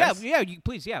 Yeah,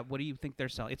 please. Yeah, what do you think they're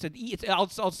selling?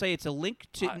 I'll say it's a link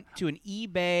to an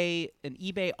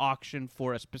eBay auction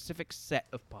for a specific set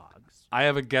of Pogs. I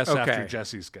have a guess Okay. after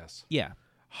Jesse's guess. Yeah.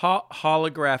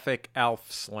 Holographic Alf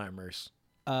Slammers.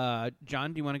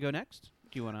 John, do you want to go next?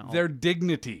 Do you want to? Their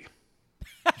dignity.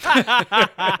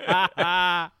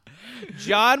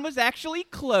 John was actually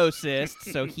closest,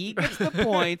 so he gets the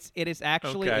points. It is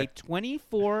actually Okay. a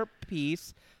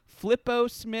 24-piece Flippo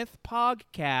Smith Pog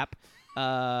Cap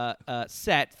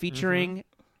set featuring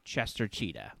Chester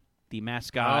Cheetah, the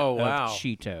mascot Oh, wow. of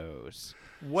Cheetos.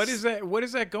 What is that? What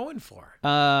is that going for?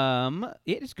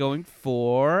 It is going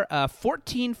for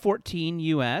 $14.14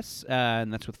 US,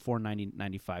 and that's with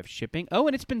 $4.95 shipping. Oh,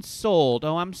 and it's been sold.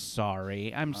 Oh, I'm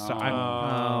sorry. I'm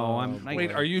sorry.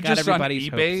 Wait, are you got just on everybody's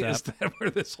eBay? hopes Is up. that where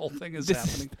this whole thing is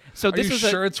happening? So Are this you was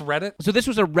sure it's Reddit? So this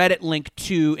was a Reddit link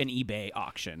to an eBay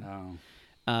auction.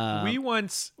 Oh. We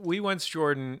once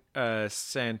Jordan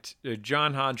sent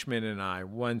John Hodgman and I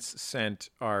once sent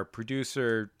our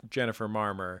producer Jennifer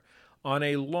Marmer on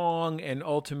a long and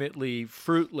ultimately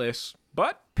fruitless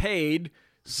but paid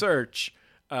search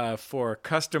for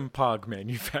custom Pog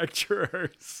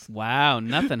manufacturers. Wow,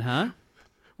 nothing, huh?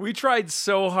 We tried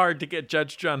so hard to get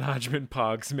Judge John Hodgman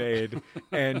Pogs made,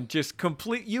 and just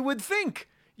you would think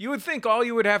all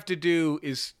you would have to do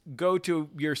is go to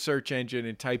your search engine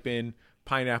and type in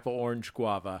pineapple, orange,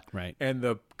 guava, Right. and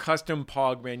the custom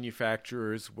Pog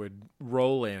manufacturers would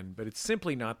roll in, but it's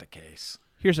simply not the case.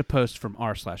 Here's a post from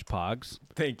r/Pogs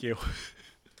Thank you.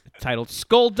 titled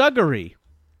 "Skullduggery."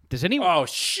 Does anyone? Oh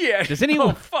shit! Does anyone-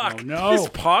 Oh fuck! Oh, no. This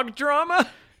Pog drama.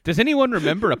 Does anyone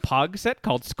remember a Pog set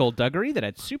called Skullduggery that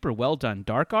had super well done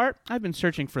dark art? I've been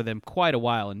searching for them quite a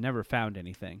while and never found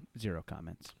anything. 0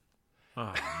 comments.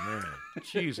 Oh man,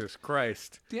 Jesus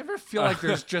Christ! Do you ever feel like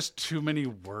there's just too many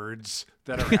words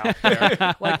that are out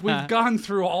there? Like we've gone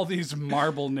through all these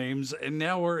marble names, and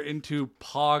now we're into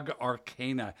Pog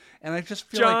Arcana. And I just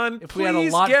feel John, like if we had a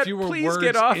please lot get- fewer please words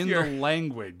get off in your- the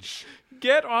language,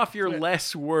 Get off your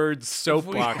less words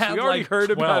soapbox. had, We already like,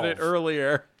 heard about it 12.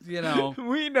 earlier. you know.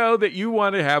 We know that you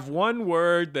want to have one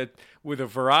word that with a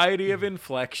variety of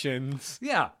inflections.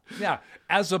 Yeah, yeah.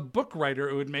 As a book writer,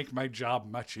 it would make my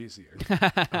job much easier.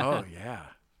 Oh yeah,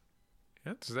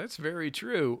 that's very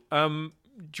true.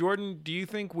 Jordan, do you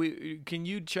think can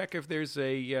you check if there's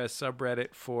a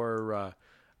subreddit for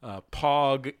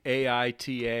Pog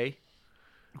AITA?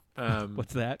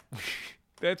 What's that?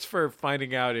 That's for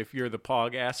finding out if you're the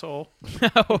Pog asshole.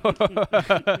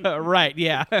 Right,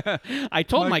 yeah. I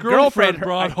told my girlfriend girlfriend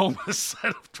brought home a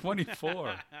set of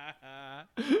 24.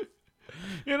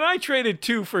 And I traded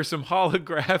 2 for some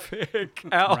holographic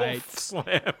Alf Right.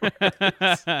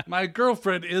 Slammers. My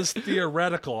girlfriend is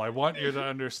theoretical. I want you to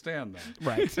understand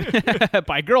that. Right.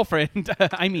 By girlfriend,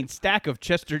 I mean stack of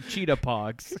Chester Cheetah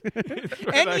Pogs.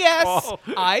 And I yes, call.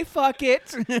 I fuck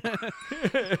it.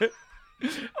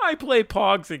 I play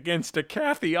Pogs against a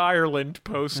Kathy Ireland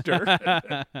poster.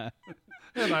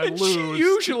 And I And she lose.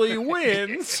 usually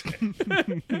wins.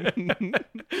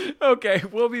 Okay,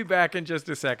 we'll be back in just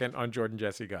a second on Jordan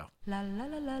Jesse Go. La la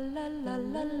la la la la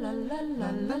la la la la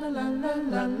la la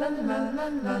la.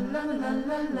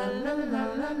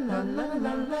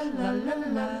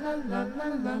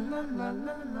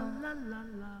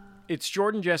 It's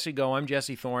Jordan Jesse Go. I'm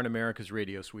Jesse Thorne, America's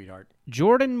radio sweetheart.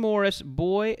 Jordan Morris,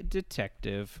 boy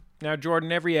detective. Now,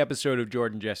 Jordan, every episode of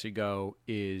Jordan Jesse Go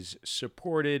is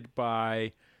supported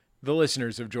by the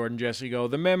listeners of Jordan Jesse Go,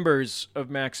 the members of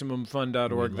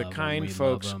MaximumFun.org, the kind we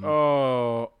folks. love 'em.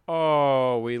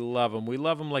 Oh, we love them. We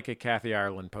love them like a Kathy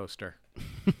Ireland poster.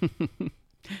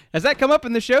 Has that come up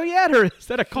in the show yet, or is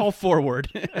that a call forward?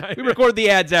 We record the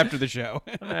ads after the show.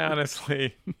 I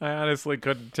honestly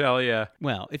couldn't tell you.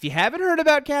 Well, if you haven't heard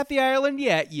about Kathy Ireland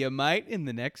yet, you might in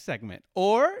the next segment.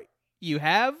 Or you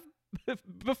have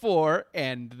before,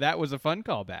 and that was a fun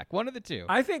callback. One of the two.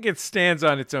 I think it stands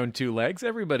on its own 2 legs.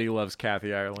 Everybody loves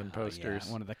Kathy Ireland posters.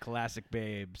 Yeah, one of the classic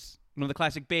babes. One of the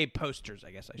classic babe posters,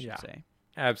 I guess I should Yeah. say.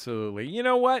 Absolutely. You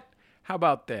know what? How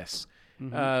about this?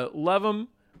 Love them.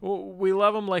 We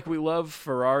love them like we love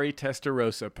Ferrari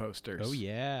Testarossa posters. Oh,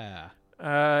 yeah.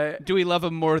 Uh, Do we love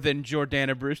them more than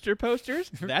Jordana Brewster posters?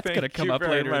 That's going to Thank come you up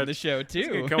very later in much. the show, It's too.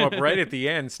 going to come up right at the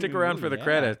end. Stick around for the yeah.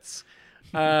 credits.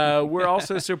 We're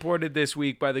also supported this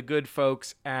week by the good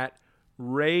folks at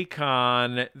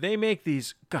Raycon. They make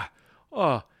these.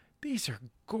 God, these are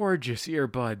gorgeous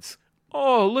earbuds.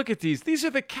 Oh, look at these. These are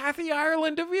the Kathy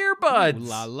Ireland of earbuds. Ooh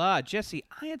la la. Jesse,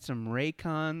 I had some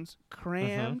Raycons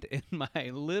crammed in my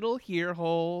little ear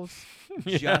holes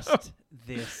just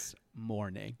this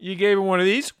morning. You gave him one of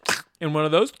these and one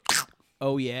of those.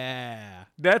 Oh, yeah.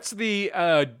 That's the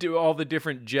all the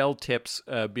different gel tips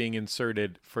being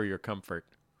inserted for your comfort.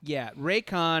 Yeah,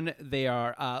 Raycon, they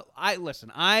are...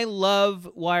 I love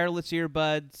wireless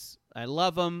earbuds. I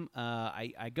love them.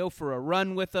 I go for a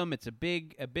run with them. It's a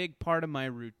big part of my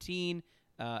routine.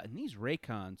 And these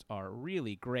Raycons are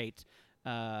really great.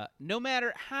 No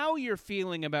matter how you're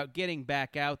feeling about getting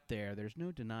back out there, there's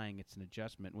no denying it's an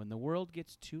adjustment. When the world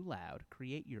gets too loud,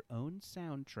 create your own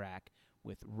soundtrack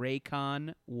with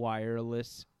Raycon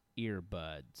wireless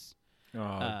earbuds.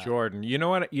 Oh, Jordan, you know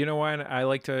what? You know why I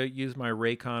like to use my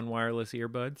Raycon wireless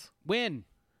earbuds? When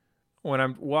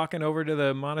I'm walking over to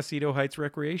the Montecito Heights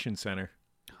Recreation Center.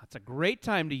 It's a great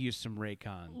time to use some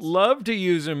Raycons. Love to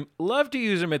use them. Love to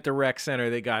use them at the rec center.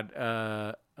 They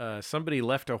got somebody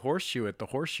left a horseshoe at the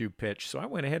horseshoe pitch, so I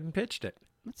went ahead and pitched it.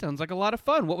 That sounds like a lot of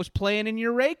fun. What was playing in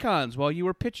your Raycons while you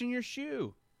were pitching your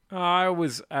shoe? I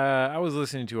was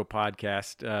listening to a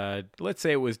podcast. Let's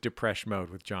say it was Depeche Mode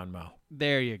with John Moe.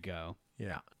 There you go.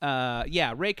 Yeah.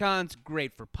 Raycon's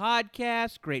great for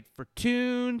podcasts, great for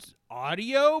tunes,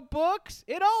 audio books.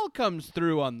 It all comes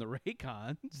through on the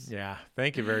Raycons. Yeah.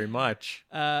 Thank you very much.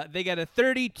 They got a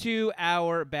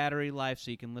 32-hour battery life,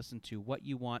 so you can listen to what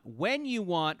you want, when you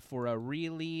want, for a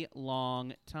really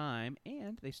long time.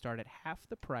 And they start at half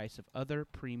the price of other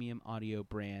premium audio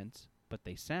brands, but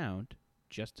they sound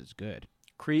just as good.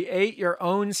 Create your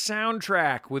own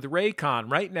soundtrack with Raycon.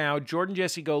 Right now, Jordan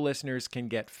Jesse Go listeners can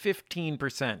get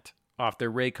 15% off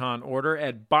their Raycon order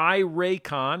at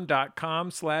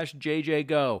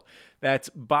buyraycon.com/JJGo. That's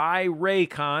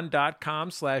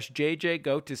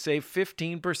buyraycon.com/JJGo to save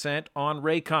 15% on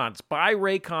Raycons.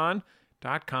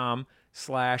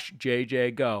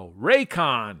 Buyraycon.com/JJGo.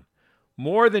 Raycon,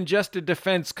 more than just a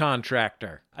defense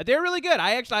contractor. They're really good.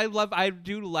 I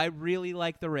really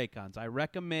like the Raycons. I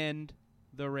recommend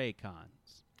the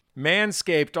Raycons.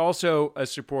 Manscaped, also a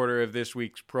supporter of this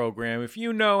week's program. If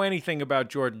you know anything about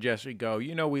Jordan Jesse Go,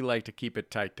 you know we like to keep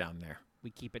it tight down there. We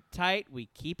keep it tight, we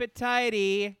keep it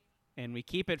tidy, and we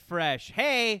keep it fresh.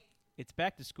 Hey, it's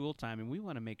back to school time, and we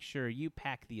want to make sure you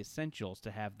pack the essentials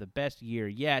to have the best year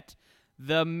yet.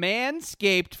 The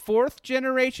Manscaped 4th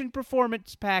Generation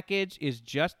Performance Package is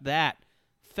just that.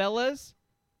 Fellas,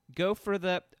 go for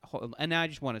the... And I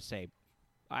just want to say,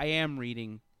 I am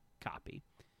reading copy.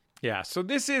 Yeah, so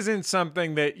this isn't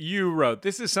something that you wrote.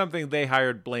 This is something they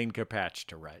hired Blaine Capatch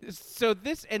to write. So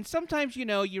this, and sometimes,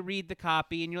 you read the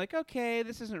copy and you're like, okay,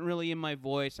 this isn't really in my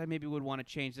voice. I maybe would want to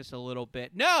change this a little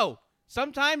bit. No!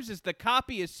 Sometimes as the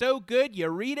copy is so good, you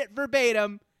read it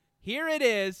verbatim. Here it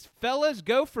is. Fellas,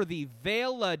 go for the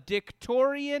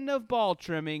valedictorian of ball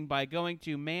trimming by going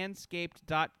to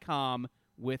manscaped.com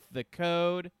with the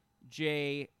code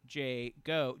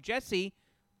JJGO. Jesse,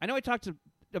 I know I talked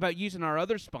about using our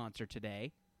other sponsor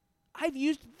today. I've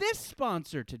used this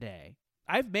sponsor today.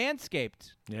 I've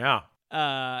Manscaped. Yeah.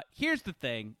 Here's the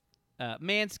thing.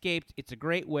 Manscaped, it's a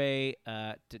great way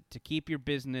to keep your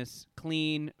business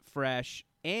clean, fresh,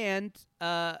 and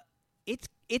it's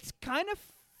kind of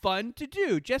fun to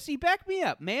do. Jesse, back me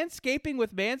up. Manscaping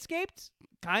with Manscaped,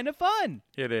 kind of fun.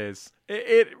 It is.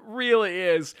 It really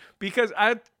is. Because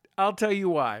I'll tell you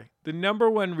why. The number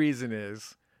one reason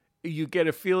is you get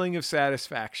a feeling of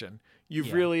satisfaction.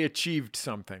 You've really achieved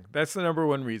something. That's the number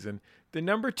one reason. The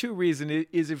number two reason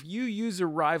is if you use a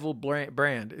rival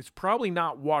brand, it's probably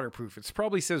not waterproof. It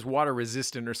probably says water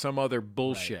resistant or some other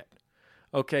bullshit. Right.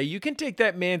 Okay, you can take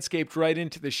that Manscaped right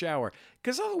into the shower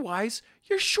because otherwise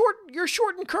your short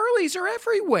and curlies are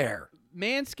everywhere.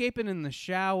 Manscaping in the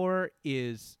shower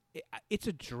it's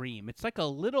a dream. It's like a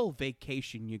little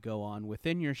vacation you go on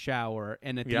within your shower,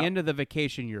 and at the end of the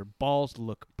vacation, your balls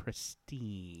look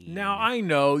pristine. Now, I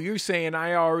know you're saying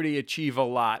I already achieve a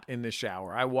lot in the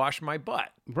shower. I wash my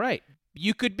butt. Right.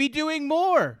 You could be doing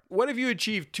more. What if you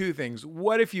achieved two things?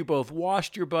 What if you both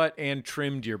washed your butt and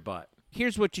trimmed your butt?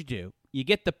 Here's what you do. You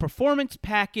get the Performance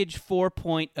Package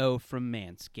 4.0 from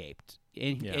Manscaped.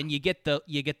 And you get the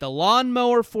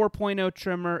Lawnmower 4.0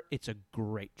 trimmer. It's a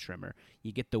great trimmer.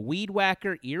 You get the Weed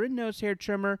Whacker ear and nose hair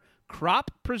trimmer,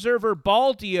 Crop Preserver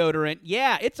ball deodorant.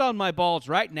 Yeah, it's on my balls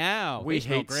right now. We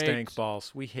hate stank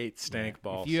balls. We hate stank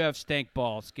balls. If you have stank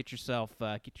balls, get yourself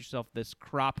this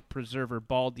Crop Preserver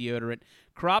ball deodorant,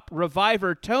 Crop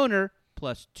Reviver toner,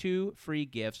 plus 2 free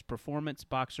gifts: Performance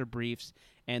Boxer Briefs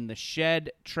and the Shed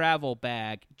Travel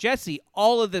Bag. Jesse,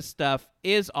 all of this stuff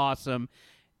is awesome.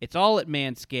 It's all at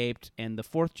Manscaped, and the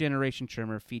 4th-generation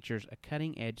trimmer features a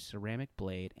cutting-edge ceramic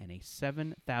blade and a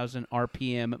 7,000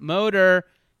 RPM motor.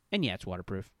 And yeah, it's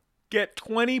waterproof. Get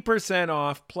 20%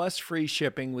 off plus free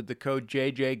shipping with the code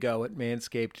JJGO at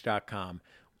manscaped.com.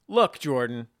 Look,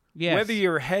 Jordan, Yes. whether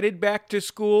you're headed back to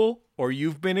school or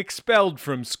you've been expelled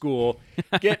from school,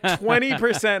 get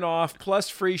 20% off plus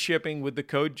free shipping with the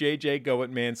code JJGO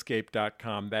at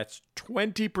manscaped.com. That's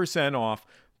 20% off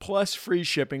plus free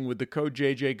shipping with the code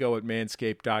JJGO at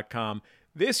manscaped.com.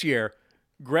 This year,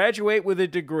 graduate with a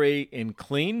degree in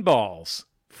clean balls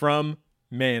from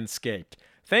Manscaped.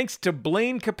 Thanks to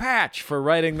Blaine Capatch for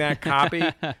writing that copy.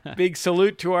 Big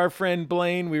salute to our friend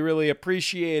Blaine. We really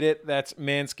appreciate it. That's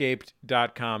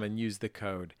manscaped.com, and use the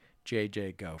code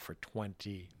JJGO for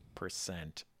 20%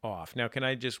 off. Now, can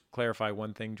I just clarify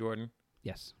one thing, Jordan?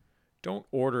 Yes. Don't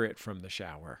order it from the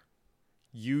shower.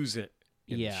 Use it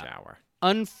in the shower.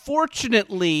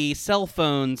 Unfortunately, cell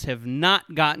phones have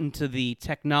not gotten to the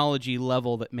technology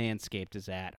level that Manscaped is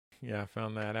at. Yeah, I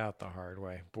found that out the hard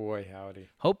way. Boy, howdy.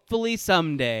 Hopefully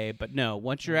someday, but no,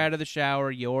 once you're out of the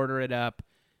shower, you order it up,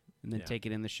 and then take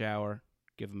it in the shower,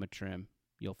 give them a trim.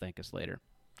 You'll thank us later.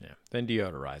 Yeah, then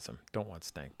deodorize them. Don't want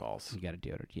stank balls. You got to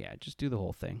deodorize. Yeah, just do the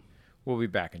whole thing. We'll be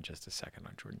back in just a second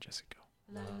on Jordan Jesse Go.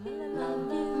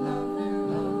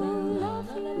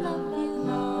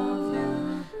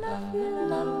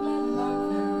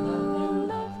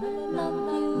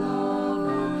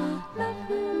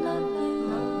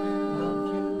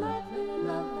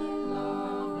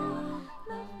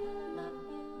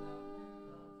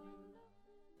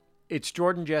 It's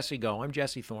Jordan Jesse Go. I'm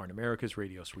Jesse Thorne, America's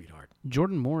radio sweetheart.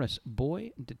 Jordan Morris,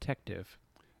 boy detective.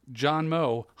 John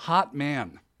Moe, hot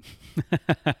man.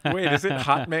 Wait, is it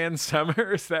Hot Man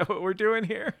Summer? Is that what we're doing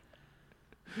here?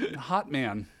 Hot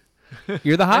man.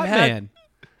 You're the hot I've had- man.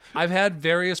 I've had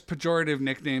various pejorative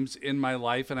nicknames in my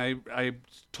life, and I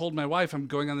told my wife I'm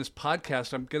going on this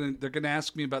podcast. They're gonna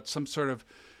ask me about some sort of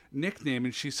nickname,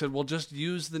 and she said, "Well, just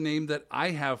use the name that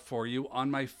I have for you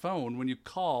on my phone. When you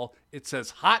call, it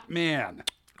says Hot Man."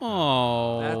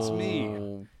 Oh, That's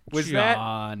me. Was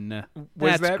John.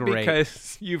 that great.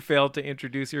 because you failed to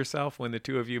introduce yourself when the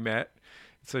two of you met?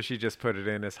 So she just put it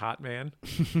in as Hot Man?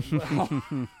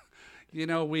 Well, you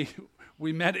know, we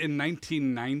met in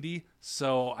 1990,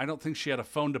 so I don't think she had a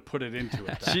phone to put it into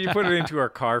it. She put it into her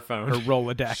car phone. Her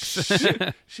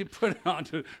Rolodex? She put it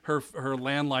onto her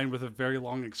landline with a very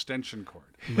long extension cord.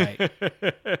 Right.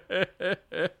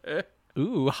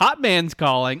 Ooh, Hot Man's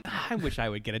calling. I wish I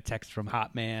would get a text from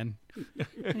Hot Man.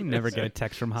 I never get a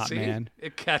text from Hot See? Man.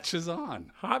 It catches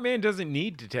on. Hot Man doesn't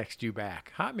need to text you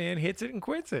back. Hot Man hits it and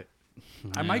quits it.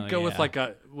 I might go with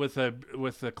yeah. with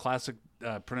a classic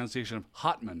pronunciation of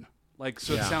Hotman. Like,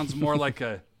 so it sounds more like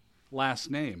a last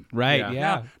name. Right,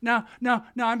 yeah. No,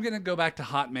 I'm going to go back to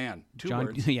Hot Man. Two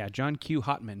words. Yeah, John Q.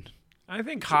 Hotman. I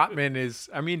think Hotman is,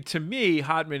 to me,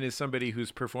 Hotman is somebody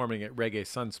who's performing at Reggae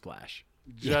Sunsplash.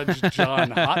 Judge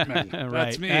John Hotman. Right.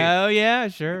 That's me. Oh, yeah,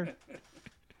 sure.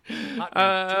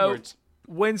 Hotman, 2 words.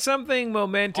 When something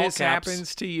momentous All caps.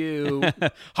 happens to you,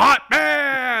 Hot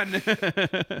Man!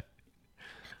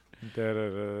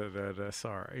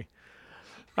 sorry.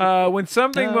 When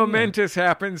something momentous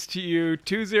happens to you,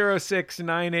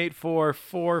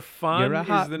 206-984-4FUN You're a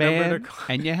hot is the man, number to call.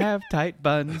 and you have tight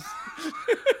buns.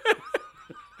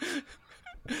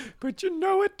 But you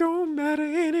know it don't matter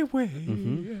anyway.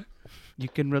 Mm-hmm. You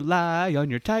can rely on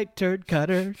your tight turd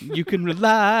cutter. You can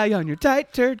rely on your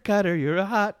tight turd cutter. You're a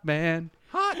hot man.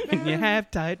 Hot Man. And you have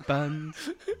tight buns.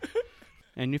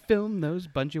 And you film those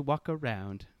buns you walk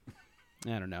around.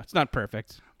 I don't know. It's not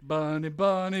perfect.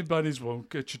 Bunnies won't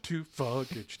get you too far,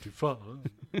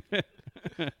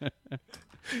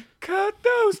 Cut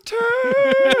those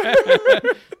turds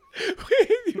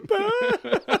with your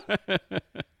butt.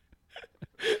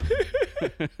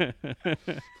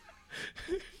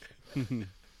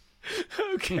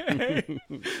 Okay.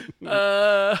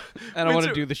 I don't want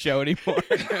to do the show anymore.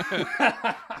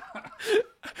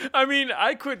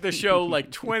 I quit the show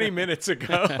like 20 minutes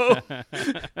ago.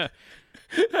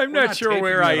 I'm not sure taping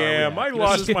where I yet, are we? am. I This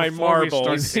lost is my before we start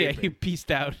marbles. Yeah, you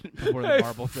pieced out before the I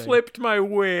marble thing. flipped my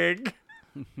wig.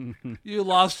 You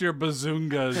lost your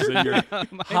bazoongas and your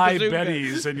high bazooka.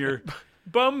 betties and your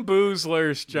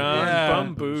Bumboozlers, John. Yeah.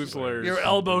 Bumboozlers. your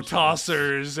elbow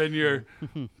tossers and your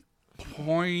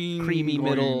Creamy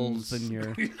middles and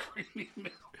your...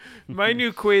 My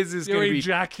new quiz is your going to be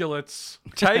ejaculates.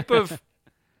 type of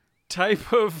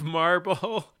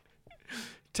marble.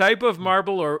 Type of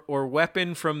marble or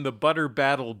weapon from the Butter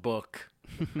Battle book.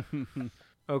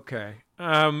 Okay.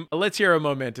 Let's hear a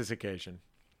momentous occasion.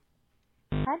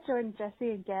 Hi, Jordan,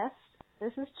 Jesse, and guest.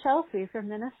 This is Chelsea from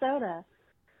Minnesota.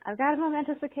 I've got a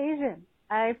momentous occasion.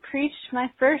 I preached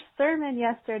my first sermon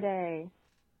yesterday.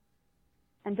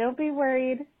 And don't be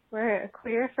worried. We're a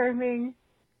queer-affirming,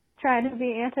 trying to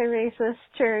be anti-racist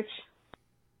church.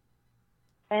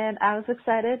 And I was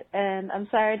excited, and I'm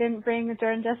sorry I didn't bring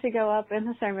Jordan Jesse Go up in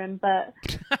the sermon, but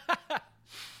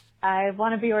I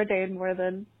want to be ordained more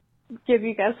than give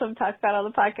you guys some talk about on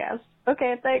the podcast.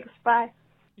 Okay, thanks. Bye.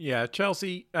 Yeah,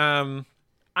 Chelsea, I'm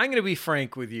going to be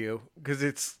frank with you because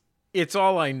it's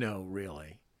all I know,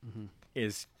 really,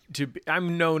 is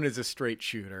I'm known as a straight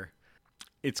shooter.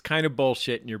 It's kind of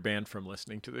bullshit and you're banned from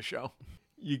listening to the show.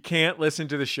 You can't listen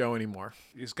to the show anymore.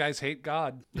 These guys hate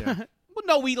God. Yeah. Well,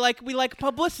 no, we like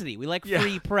publicity. We like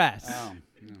free press.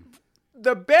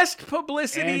 The best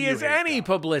publicity And you is hate any God.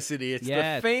 publicity. It's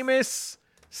the famous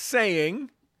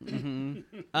saying.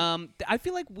 I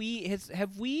feel like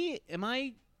am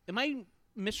I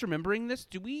misremembering this?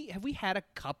 Have we had a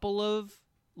couple of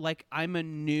like I'm a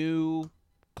new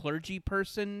clergy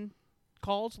person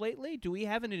calls lately? Do we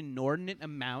have an inordinate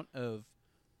amount of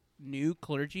new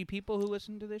clergy people who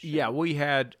listen to this show? Yeah, we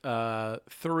had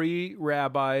 3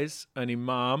 rabbis, an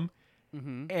imam,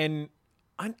 and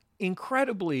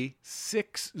incredibly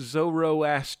 6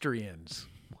 Zoroastrians.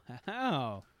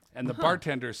 Wow. And the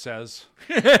bartender says,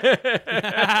 Yeah,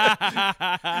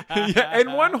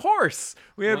 and 1 horse.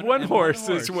 We had one horse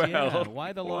as well. Yeah.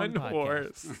 Why the long 1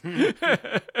 podcast?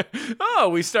 horse. Oh,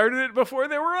 we started it before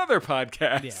there were other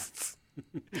podcasts.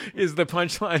 Is the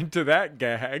punchline to that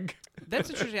gag. That's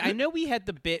interesting. I know we had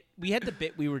the bit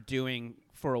we were doing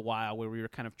for a while where we were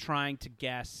kind of trying to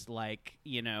guess, like,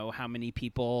 you know, how many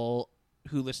people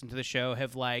who listen to the show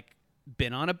have like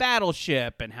been on a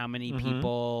battleship and how many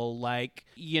people like,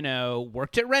 you know,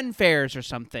 worked at Ren fairs or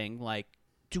something. Like,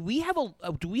 do we have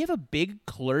a big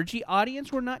clergy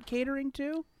audience we're not catering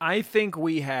to? I think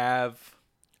we have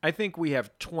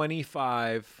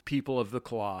 25 people of the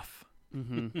cloth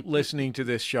listening to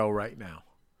this show right now.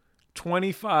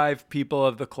 25 people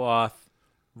of the cloth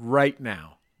right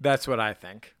now. That's what I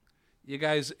think. you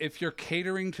guys, if you're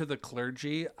catering to the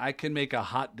clergy, I can make a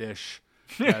hot dish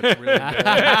that's really good.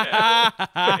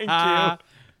 Thank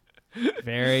you.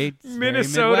 Very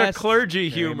Minnesota Midwest. clergy Very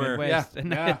humor. Midwest.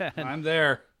 Yeah, I'm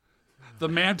there. The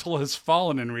mantle has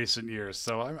fallen in recent years,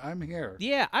 so I'm here.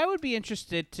 Yeah, I would be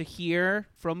interested to hear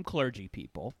from clergy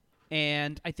people.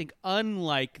 And I think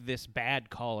unlike this bad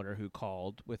caller who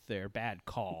called with their bad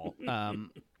call,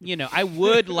 I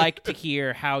would like to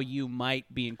hear how you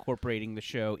might be incorporating the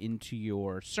show into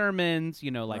your sermons,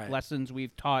 like lessons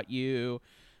we've taught you,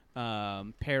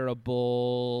 parables.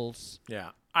 Yeah.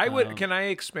 I would. Can I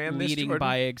expand this? Leading Jordan?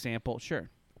 by example. Sure.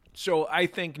 So I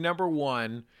think, number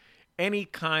one, any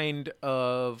kind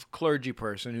of clergy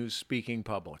person who's speaking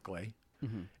publicly.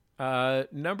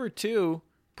 Mm-hmm. Number two,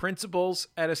 principals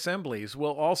at assemblies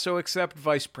will also accept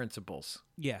vice principals.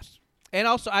 Yes. And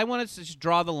also, I wanted to just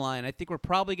draw the line. I think we're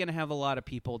probably going to have a lot of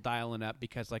people dialing up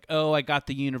because, I got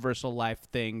the universal life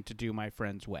thing to do my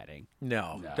friend's wedding.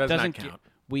 No. Doesn't not count.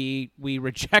 We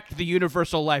reject the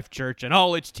universal life church and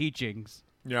all its teachings.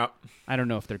 Yep. I don't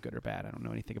know if they're good or bad. I don't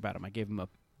know anything about them. I gave them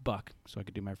 $1 so I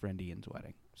could do my friend Ian's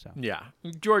wedding. So yeah.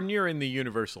 Jordan, you're in the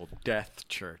universal death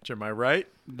church. Am I right?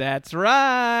 That's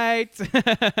right.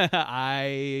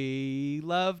 I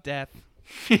love death.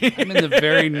 I'm in the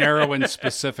very narrow and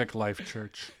specific life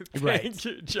church. Thank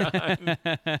you, John.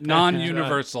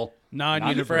 Non-universal.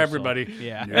 Non-universal. Not for everybody.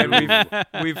 Yeah.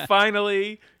 And we've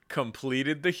finally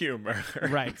completed the humor.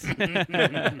 Right.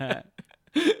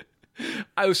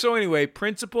 So anyway,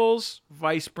 principals,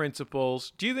 vice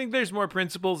principals. Do you think there's more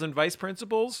principals and vice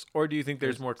principals, or do you think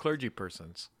there's more clergy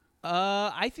persons?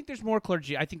 I think there's more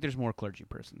clergy. I think there's more clergy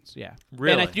persons. Yeah.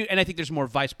 Really? And I think there's more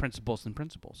vice principals than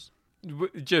principals.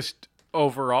 Just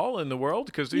overall in the world?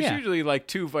 Because there's usually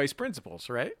 2 vice principals,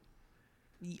 right?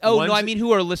 Oh, One's... no, I mean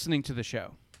who are listening to the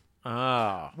show.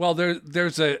 Ah. Well,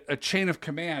 there's a chain of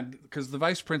command because the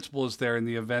vice principal is there in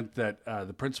the event that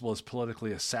the principal is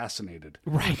politically assassinated.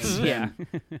 Right. Yeah.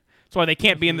 That's why they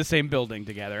can't be in the same building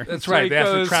together. That's right. They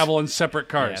have to travel in separate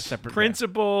cars. Yeah, separate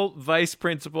Principal, vice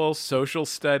principal, social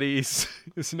studies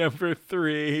is number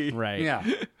 3. Right.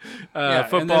 Yeah.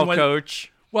 Football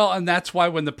coach. Well, and that's why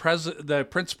when the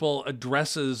principal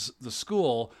addresses the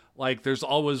school, there's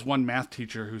always one math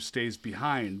teacher who stays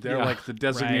behind. They're like the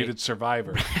designated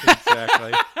survivor.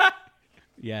 Exactly.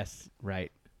 Yes,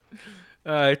 right.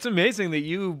 It's amazing that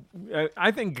you,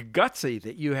 I think gutsy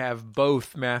that you have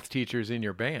both math teachers in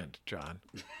your band, John.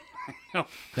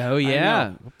 Oh,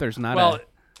 yeah. There's not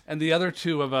and the other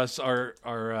 2 of us are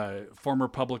former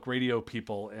public radio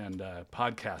people and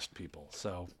podcast people.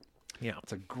 So yeah,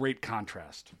 it's a great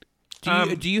contrast.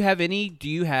 Do you have any?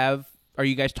 Are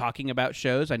you guys talking about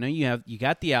shows? I know you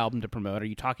got the album to promote. Are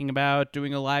you talking about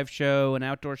doing a live show, an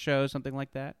outdoor show, something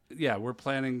like that? Yeah, we're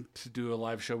planning to do a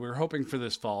live show. We're hoping for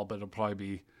this fall, but it'll probably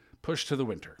be pushed to the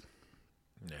winter.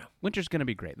 Yeah. Winter's going to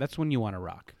be great. That's when you want to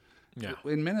rock. Yeah.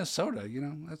 In Minnesota,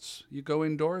 that's you go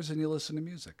indoors and you listen to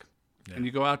music. Yeah. And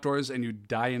you go outdoors and you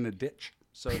die in a ditch.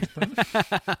 So it's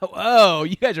oh,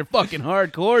 you guys are fucking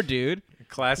hardcore, dude.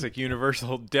 Classic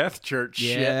Universal Death Church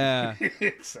yeah. shit.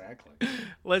 Exactly.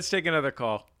 Let's take another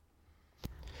call.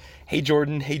 Hey,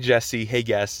 Jordan. Hey, Jesse. Hey,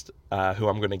 guest, who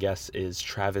I'm going to guess is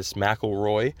Travis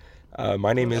McElroy.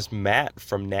 My name is Matt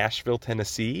from Nashville,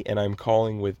 Tennessee, and I'm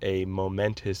calling with a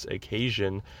momentous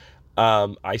occasion.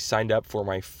 I signed up for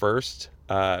my first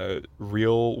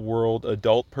real-world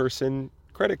adult person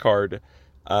credit card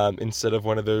instead of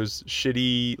one of those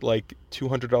shitty,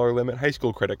 $200 limit high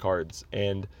school credit cards.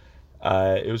 And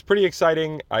it was pretty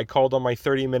exciting. I called on my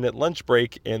 30-minute lunch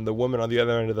break, and the woman on the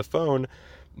other end of the phone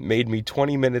made me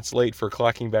 20 minutes late for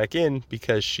clocking back in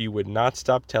because she would not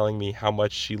stop telling me how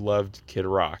much she loved Kid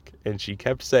Rock. And she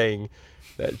kept saying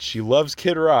that she loves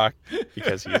Kid Rock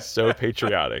because he is so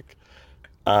patriotic.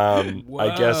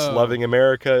 I guess loving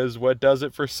America is what does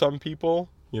it for some people.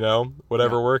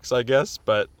 Whatever works, I guess.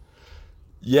 But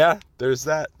yeah, there's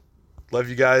that. Love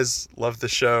you guys. Love the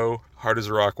show. Hard as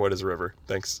a rock, wet as a river.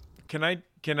 Thanks. Can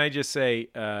I just say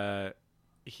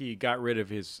he got rid of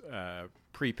his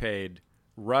prepaid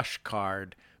Rush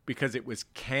card because it was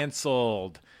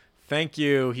canceled. Thank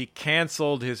you. He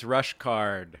canceled his Rush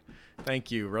card.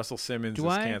 Thank you. Russell Simmons is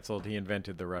canceled. He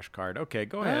invented the Rush card. Okay,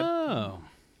 go ahead. Oh.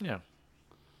 Yeah.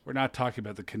 We're not talking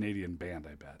about the Canadian band,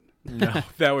 I bet. No,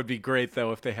 that would be great,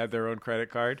 though, if they had their own credit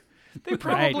card. They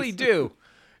probably do.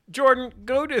 Jordan,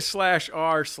 go to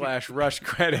 /r/Rush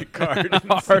credit card.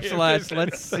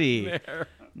 Let's see. There.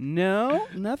 No,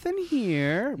 nothing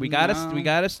here. We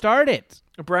gotta start it.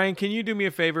 Brian, can you do me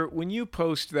a favor? When you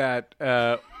post that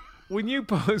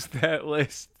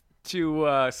list to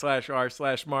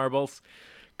 /r/marbles,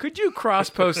 could you cross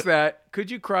post that? Could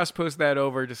you cross post that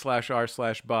over to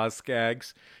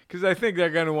 /r/BozSkags? Because I think they're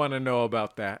gonna want to know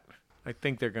about that.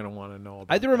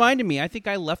 It reminded me. I think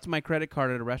I left my credit card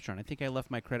at a restaurant. I think I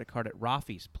left my credit card at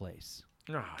Rafi's place.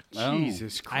 Oh,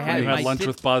 Jesus Christ! You had lunch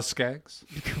with BozSkags?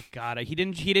 God, he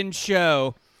didn't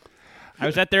show. I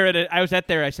was at there. I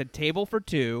said table for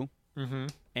two,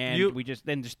 and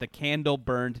just the candle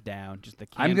burned down. Just the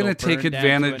candle. I'm going to take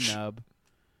advantage. Nub.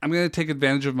 I'm going to take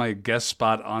advantage of my guest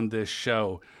spot on this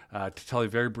show to tell a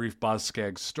very brief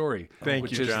BozSkags story.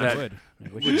 Thank you, John.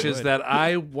 Which is that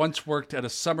I once worked at a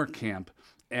summer camp,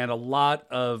 and a lot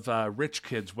of rich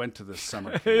kids went to this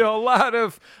summer camp. A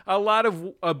lot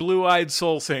of blue-eyed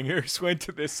soul singers went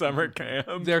to this summer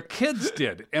camp. Their kids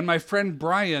did, and my friend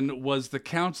Brian was the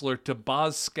counselor to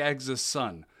BozSkags'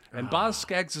 son. And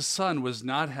BozSkags' son was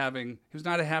not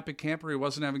a happy camper. He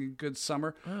wasn't having a good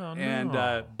summer. Oh, no.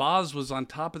 And Boz was on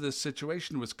top of this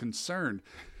situation, was concerned.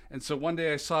 And so one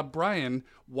day I saw Brian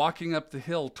walking up the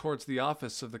hill towards the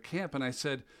office of the camp, and I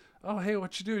said, "Oh, hey,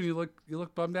 what you doing? You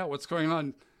look bummed out. What's going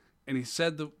on?" And he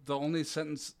said the only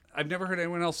sentence, I've never heard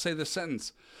anyone else say this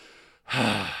sentence.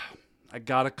 "I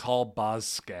gotta call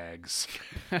BozSkags."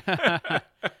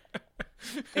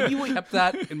 And you kept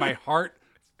that in my heart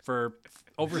for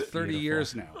over 30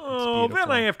 years now. Oh, then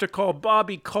I have to call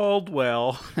Bobby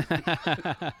Caldwell.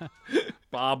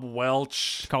 Bob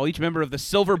Welch. Call each member of the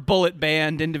Silver Bullet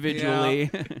Band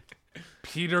individually. Yeah.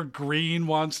 Peter Green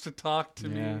wants to talk to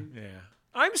me. Yeah.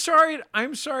 I'm sorry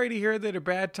to hear that a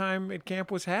bad time at camp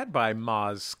was had by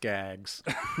Moz Skaggs.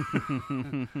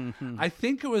 I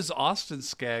think it was Austin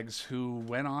Skaggs who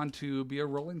went on to be a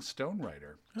Rolling Stone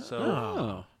writer.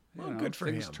 So good for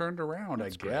him. Things turned around,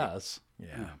 That's I guess.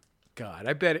 Yeah. God,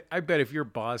 I bet if you're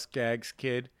Boz Skaggs'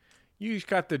 kid, you just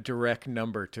got the direct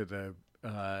number to the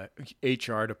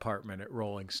HR department at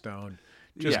Rolling Stone.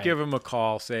 Just give him a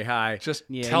call, say hi. Just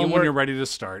tell him when you're ready to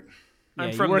start.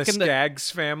 I'm from the Skaggs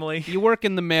family. You work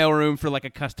in the mailroom for like a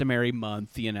customary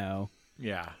month,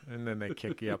 Yeah, and then they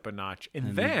kick you up a notch.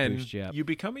 And then you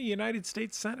become a United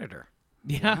States Senator.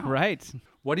 Yeah, right.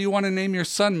 What do you want to name your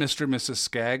son, Mr. and Mrs.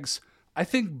 Skaggs? I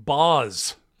think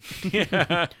Boz.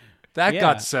 Yeah. That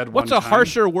got said What's one a time.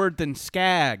 harsher word than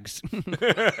Skaggs?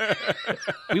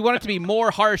 We want it to be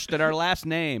more harsh than our last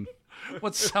name.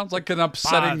 What sounds like an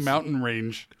upsetting mountain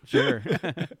range. Sure.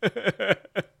 An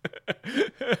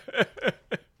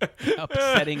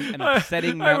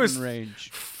upsetting mountain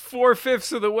range.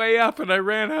 4/5 of the way up, and I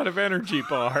ran out of energy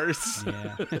bars.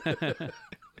 Yeah.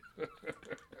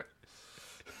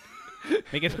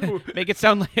 Make it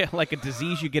sound like a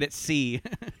disease you get at sea.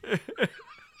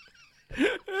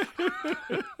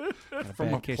 From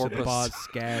a bad case of the Boz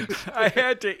Scaggs. I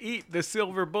had to eat the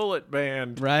Silver Bullet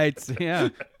Band. Right, yeah.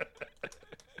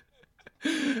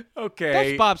 Okay.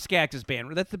 That's Bob Scaggs'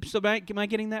 band. Am I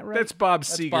getting that right? That's Bob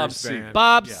That's Seger's Bob band. Seger.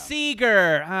 Bob Yeah.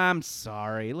 Seger. I'm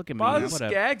sorry. Look at me. Bob What a-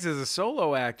 Scaggs is a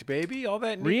solo act, baby. All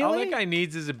that Really? guy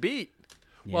needs is a beat.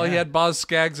 Well, he had Boz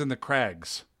Scaggs and the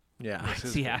Crags. Yeah.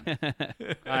 Yeah.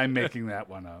 I'm making that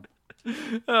one up.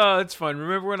 Oh, it's fun.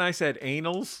 Remember when I said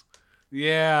anals?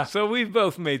 Yeah. So we've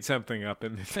both made something up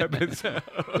in this episode.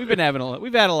 we've had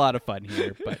a lot of fun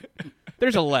here, but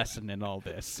there's a lesson in all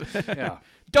this. Yeah.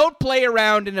 Don't play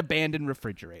around in abandoned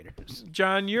refrigerators.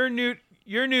 John, you're new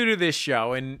to this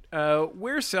show, and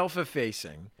we're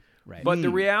self-effacing. Right. But the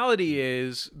reality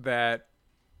is that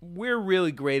we're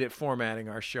really great at formatting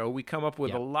our show. We come up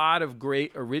with a lot of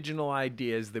great original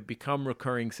ideas that become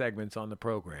recurring segments on the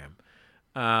program.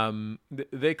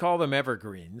 They call them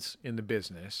evergreens in the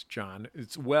business, John.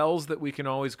 It's wells that we can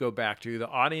always go back to. The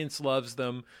audience loves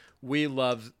them. We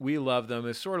love them.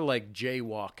 It's sort of like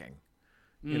jaywalking.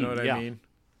 You know what I mean?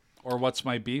 Or What's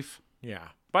My Beef? Yeah.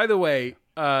 By the way,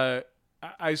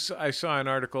 I saw an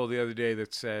article the other day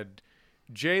that said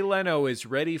Jay Leno is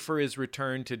ready for his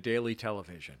return to daily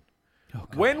television. Oh,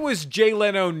 when was Jay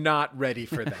Leno not ready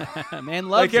for that? Man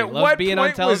loves it. Loves being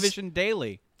on television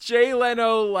daily. Jay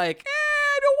Leno like,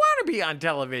 I don't want to be on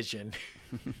television.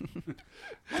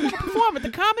 I want to perform at the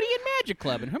Comedy and Magic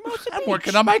Club in Hermosa I'm Beach.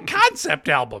 working on my concept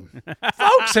album.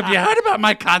 Folks, have you heard about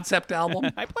my concept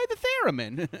album? I play the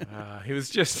theremin.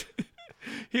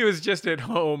 He was just at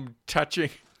home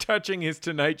touching his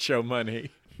Tonight Show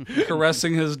money.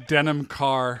 Caressing his denim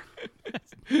car.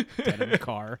 Denim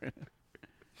car.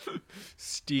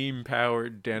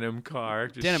 Steam-powered denim car,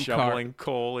 just Denim car. shoveling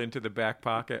coal into the back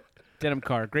pocket. Denim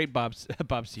car. Great Bob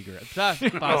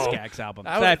Seger. Bob Scaggs album.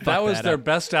 That was their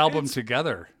best album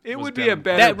together. It was would be a Denim.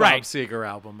 better Right. Bob Seger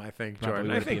album, I think, Probably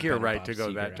Jordan. I would be think a you're better right Bob to go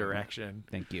Seger that album. direction.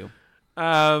 Thank you.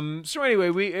 So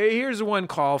anyway, here's one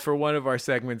call for one of our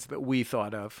segments that we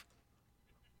thought of.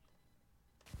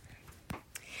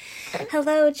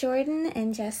 Hello, Jordan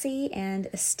and Jesse and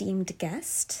esteemed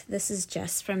guest. This is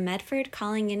Jess from Medford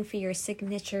calling in for your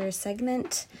signature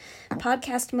segment,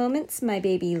 Podcast Moments My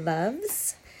Baby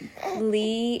Loves.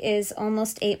 Lee is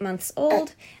almost 8 months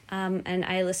old, and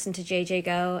I listen to JJ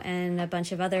Go and a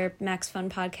bunch of other Max Fun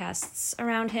podcasts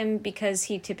around him because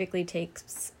he typically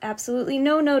takes absolutely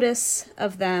no notice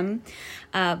of them,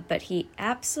 but he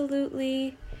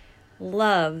absolutely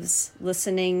loves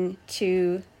listening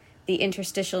to the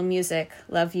interstitial music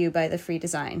Love You by The Free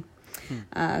Design.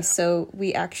 So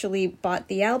we actually bought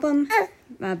the album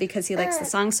because he likes the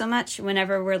song so much.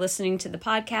 Whenever we're listening to the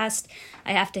podcast,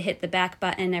 I have to hit the back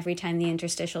button every time the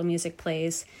interstitial music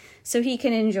plays so he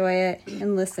can enjoy it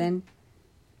and listen.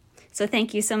 So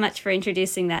thank you so much for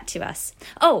introducing that to us.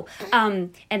 Oh,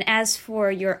 and as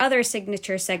for your other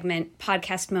signature segment,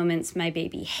 Podcast Moments My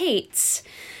Baby Hates,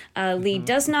 Lee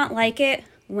does not like it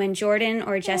when Jordan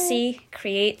or Jesse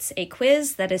creates a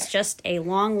quiz that is just a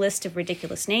long list of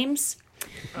ridiculous names,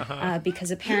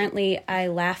 because apparently I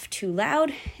laugh too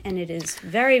loud, and it is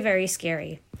very, very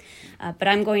scary. But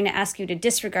I'm going to ask you to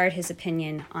disregard his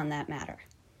opinion on that matter.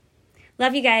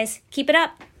 Love you guys. Keep it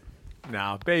up.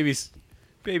 No, baby's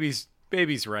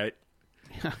right.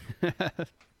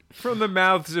 From the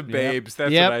mouths of babes,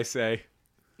 that's Yep. what I say.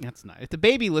 That's not. If the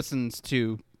baby listens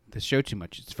to the show too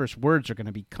much, its first words are going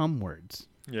to be cum words.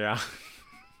 Yeah.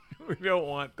 We don't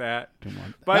want that. By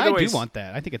By the the way, I do want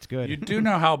that. I think it's good. You do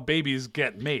know how babies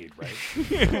get made,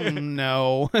 right?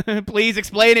 No. Please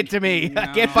explain it to me. I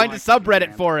can't find a I subreddit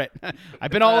can't. for it.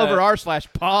 I've been all over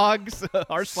r/pogs,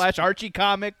 r/Archie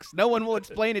comics. No one will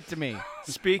explain it to me.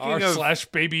 speaking of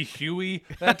R/Baby Huey.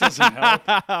 That doesn't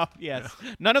help. Yes.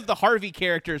 None of the Harvey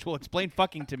characters will explain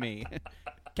fucking to me.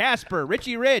 Casper,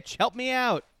 Richie Rich, help me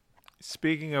out.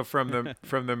 Speaking of from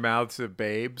the mouths of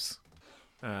babes,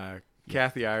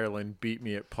 Kathy Ireland beat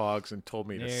me at Pogs and told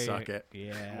me to suck it.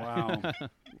 Yeah. Wow.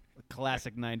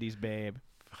 Classic 90s babe.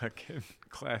 Fucking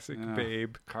classic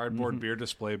babe. Cardboard beer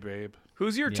display, babe.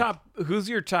 Who's your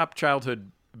top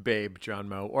childhood babe, John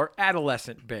Moe, or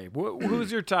adolescent babe?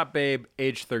 Who's your top babe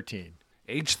age 13?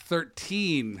 Age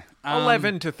 13.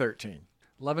 11 to 13.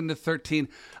 11 to 13.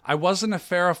 I wasn't a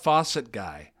Farrah Fawcett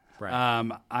guy.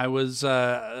 Right. I was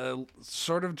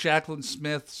sort of Jacqueline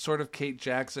Smith, sort of Kate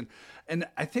Jackson. And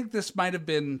I think this might have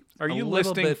been Are you a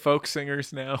little listing bit... folk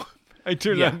singers now? I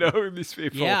do Yeah. not know who these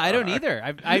people Yeah, are. I don't either.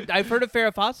 I've heard of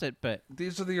Farrah Fawcett, but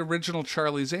These are the original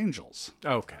Charlie's Angels.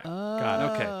 Okay. Got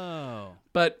it. Okay. Oh.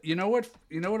 But you know what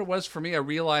it was for me? I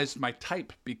realized my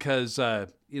type because,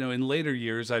 in later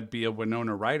years, I'd be a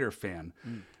Winona Ryder fan.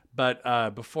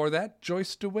 But before that,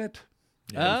 Joyce DeWitt.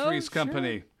 Oh, Three's sure.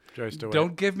 Company. Joyce DeWitt.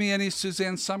 Don't give me any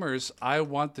Suzanne Summers. I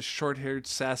want the short-haired,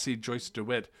 sassy Joyce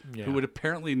DeWitt, Yeah. who would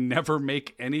apparently never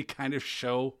make any kind of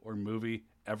show or movie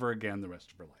ever again the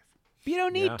rest of her life. You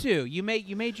don't need Yeah. to.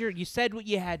 You said what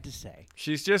you had to say.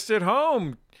 She's just at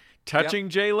home touching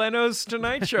Jay Leno's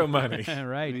Tonight Show money.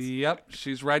 Right. Yep,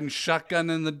 she's riding shotgun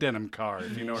in the denim car,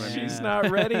 if you know what I mean. She's not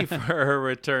ready for her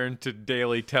return to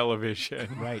daily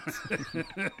television. Right.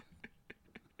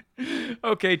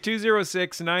 Okay,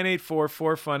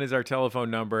 206-984-4FUN is our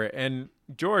telephone number. And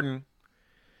Jordan,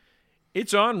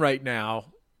 it's on right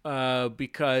now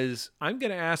because I'm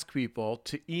going to ask people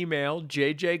to email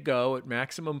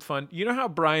jjgo@MaximumFun. You know how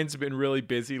Brian's been really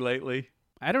busy lately?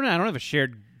 I don't know. I don't have a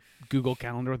shared Google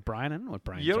Calendar with Brian. I don't know what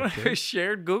Brian's You don't up have to. a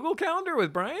shared Google Calendar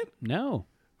with Brian? No.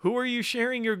 Who are you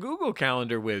sharing your Google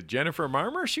Calendar with? Jennifer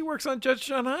Marmer? She works on Judge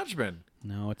John Hodgman.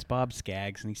 No, it's Bob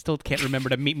Skaggs, and he still can't remember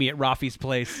to meet me at Rafi's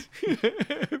place.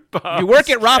 Bob You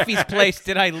work at Rafi's place.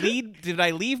 Did I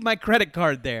leave my credit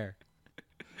card there?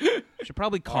 Should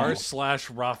probably call.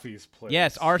 r/Rafi's place.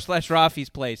 Yes, r/Rafi's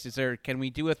place. Can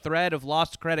we do a thread of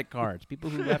lost credit cards?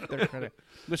 People who left their credit.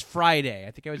 It was Friday.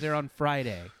 I think I was there on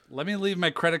Friday. Let me leave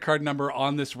my credit card number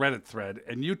on this Reddit thread,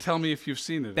 and you tell me if you've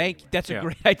seen it. anywhere. That's a Yeah.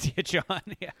 great idea, John.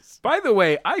 Yes. By the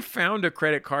way, I found a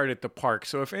credit card at the park.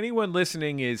 So if anyone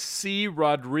listening is C.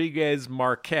 Rodriguez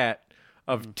Marquette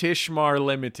of Tishmar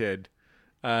Limited,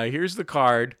 here's the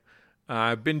card.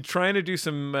 I've been trying to do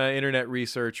some internet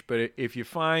research, but if you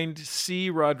find C.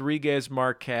 Rodriguez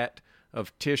Marquette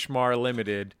of Tishmar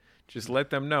Limited, just let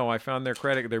them know I found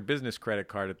their business credit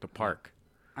card at the park.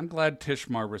 I'm glad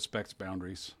Tishmar respects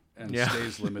boundaries and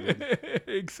stays limited.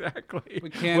 Exactly. We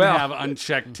can't have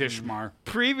unchecked Tishmar.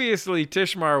 Previously,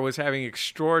 Tishmar was having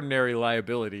extraordinary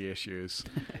liability issues.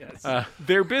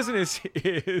 Their business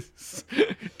is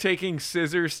taking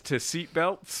scissors to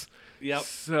seatbelts. Yep.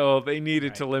 So they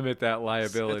needed to limit that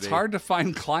liability. It's hard to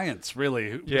find clients,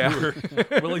 really, who are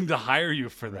willing to hire you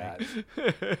for that.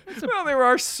 Well, there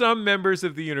are some members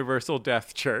of the Universal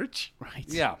Death Church. Right.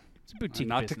 Yeah. It's a boutique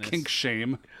Not business. to kink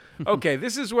shame. Okay,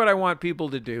 this is what I want people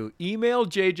to do. Email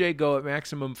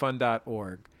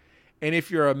jjgo@MaximumFun.org. And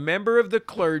if you're a member of the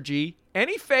clergy,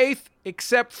 any faith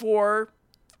except for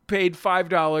paid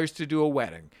 $5 to do a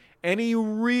wedding, any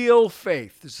real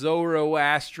faith,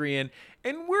 Zoroastrian,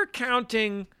 and we're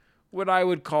counting what I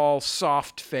would call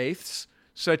soft faiths,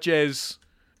 such as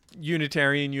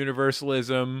Unitarian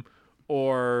Universalism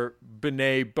or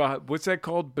what's that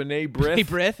called? B'nai B'rith? Hey,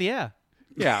 Brith, yeah.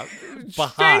 Yeah.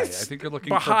 Baha'i. Faiths- I think you're looking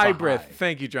Baha'i for Baha'i. B'rith.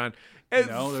 Thank you, John.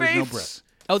 No, there's no Faiths-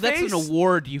 Oh, that's an faiths-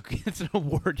 award It's an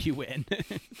award you win.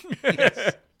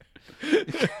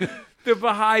 The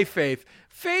Baha'i faith.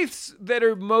 Faiths that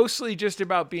are mostly just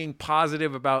about being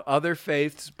positive about other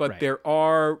faiths, but Right. there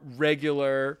are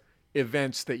regular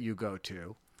events that you go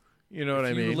to. You know what I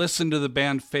If you mean? listen to the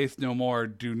band Faith No More,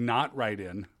 do not write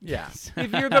in. Yeah.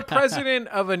 If you're the president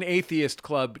of an atheist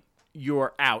club,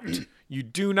 you're out. You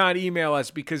do not email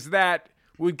us because that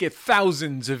would get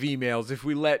thousands of emails if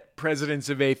we let presidents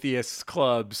of atheist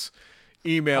clubs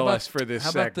email us for this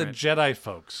How segment. about the Jedi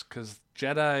folks? Because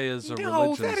Jedi is a No,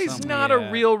 religion. that is somewhere. not Yeah.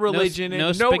 a real religion. No,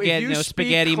 And no, if spaghetti, you no speak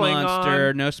spaghetti Klingon,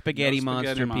 monster. No spaghetti No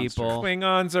monster spaghetti monster. people.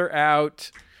 Klingons are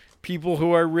out. People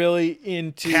who are really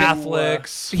into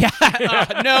Catholics.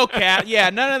 Yeah, no cat. Yeah,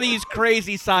 none of these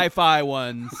crazy sci-fi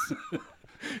ones.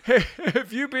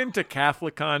 Have you been to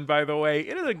Catholicon, by the way?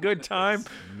 It is a good time.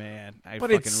 Man, I But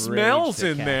it fucking smells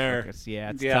raged at in there. Catholics. Yeah,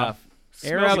 it's Yeah. tough.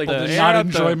 Air Smells out like the did Did air not out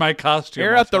enjoy the, my costume.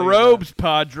 air I'll out the tell you robes,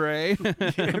 Padre.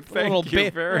 Thank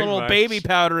you very little much. baby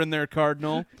powder in there,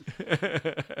 Cardinal.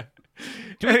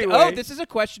 Anyway. This is a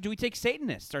question. Do we take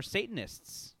Satanists? Are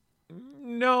Satanists?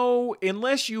 No,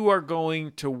 unless you are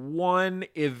going to one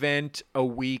event a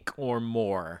week or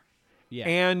more. Yeah.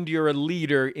 And you're a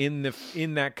leader in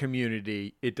that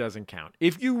community, it doesn't count.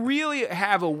 If you really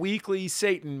have a weekly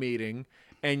Satan meeting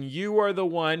and you are the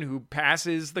one who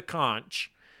passes the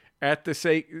conch at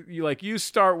the you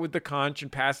start with the conch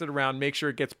and pass it around, make sure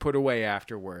it gets put away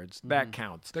afterwards. That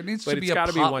counts. There needs But to it's be a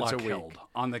gotta potluck once a week. held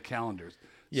on the calendars.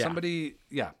 Yeah.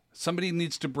 Somebody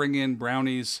needs to bring in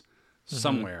brownies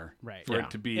somewhere Right. for Yeah.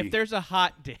 it to be. If there's a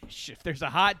hot dish,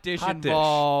 Hot dish.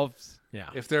 involved, Yeah.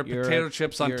 If there are You're potato a-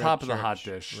 chips on you're a top of the hot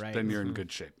church, dish, right. then you're in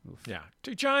good shape. Yeah.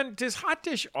 John, does hot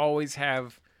dish always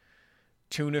have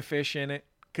tuna fish in it?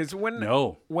 Because when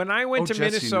I went to Jesse,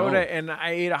 Minnesota no. and I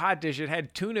ate a hot dish, it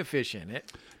had tuna fish in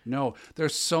it. No,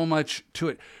 there's so much to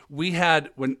it.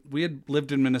 When we had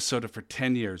lived in Minnesota for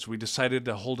 10 years, we decided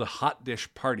to hold a hot dish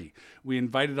party. We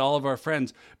invited all of our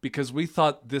friends because we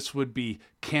thought this would be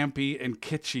campy and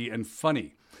kitschy and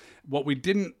funny. What we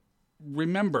didn't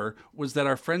remember was that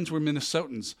our friends were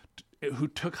Minnesotans who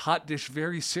took hot dish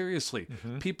very seriously.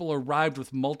 People arrived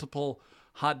with multiple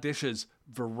hot dishes,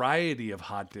 variety of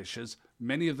hot dishes,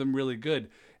 many of them really good.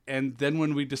 And then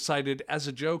when we decided, as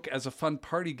a joke, as a fun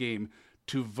party game,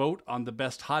 to vote on the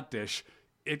best hot dish,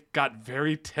 it got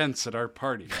very tense at our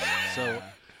party. So,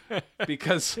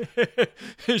 because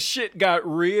shit got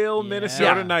real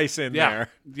Minnesota nice in there.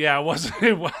 Yeah, it wasn't.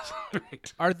 It wasn't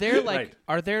right. Are there like Right.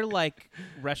 are there like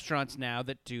restaurants now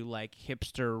that do like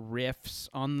hipster riffs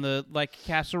on the like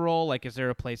casserole? Like, is there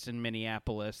a place in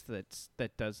Minneapolis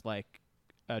that does like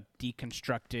a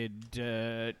deconstructed,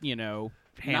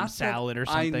 ham Not that salad or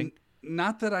something?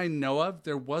 Not that I know of.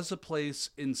 There was a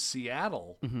place in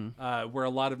Seattle where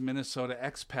a lot of Minnesota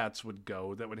expats would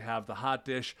go that would have the hot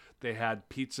dish. They had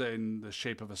pizza in the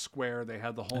shape of a square. They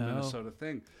had the whole Minnesota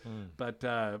thing. But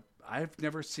I've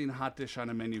never seen hot dish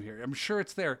on a menu here. I'm sure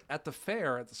it's there. At the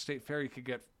fair, at the state fair, you could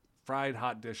get fried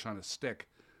hot dish on a stick.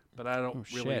 But I don't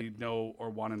really know or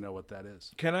want to know what that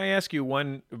is. Can I ask you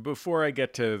one, before I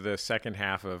get to the second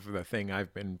half of the thing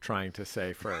I've been trying to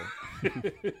say for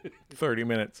 30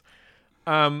 minutes?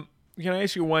 Can I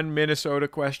ask you one Minnesota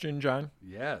question, John?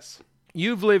 Yes.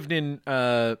 You've lived in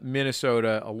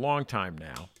Minnesota a long time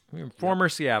now. You're a former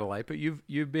Seattleite, but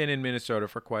you've been in Minnesota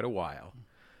for quite a while.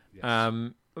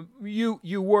 Yes.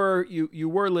 You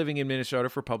were living in Minnesota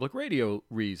for public radio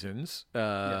reasons.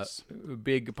 Yes.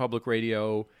 Big public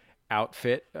radio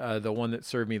outfit, the one that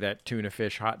served me that tuna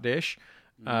fish hot dish,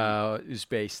 is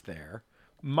based there.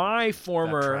 My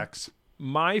former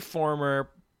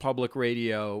public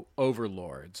radio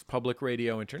overlords, Public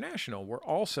Radio International, were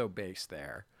also based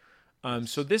there.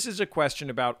 So this is a question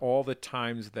about all the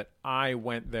times that I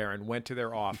went there and went to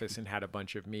their office and had a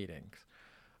bunch of meetings.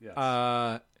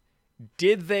 Yes.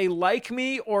 Did they like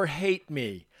me or hate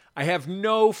me? I have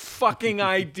no fucking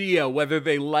idea whether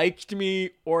they liked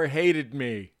me or hated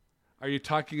me. Are you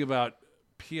talking about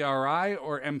PRI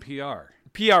or NPR?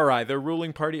 PRI, the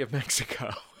ruling party of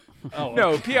Mexico. Oh,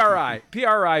 No,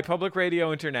 PRI, Public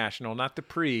Radio International, not the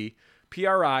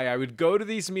PRI. I would go to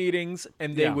these meetings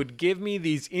and they would give me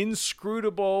these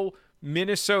inscrutable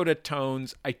Minnesota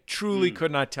tones. I truly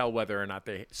could not tell whether or not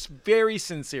they, very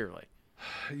sincerely.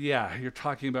 Yeah, you're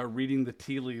talking about reading the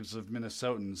tea leaves of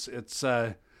Minnesotans. It's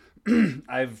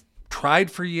I've tried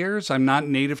for years. I'm not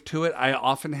native to it. I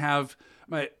often have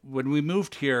when we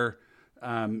moved here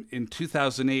in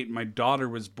 2008, my daughter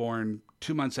was born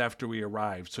 2 months after we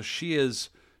arrived. So she is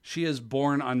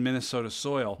born on Minnesota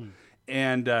soil.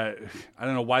 And I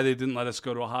don't know why they didn't let us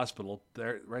go to a hospital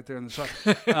right there in the soil.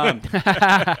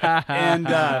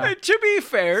 To be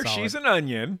fair, Solid. she's an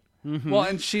onion. Well,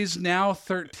 and she's now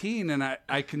 13, and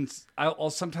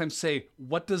I'll sometimes say,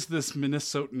 "What does this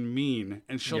Minnesotan mean?"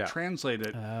 And she'll translate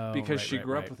it because she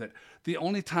grew up with it. The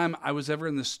only time I was ever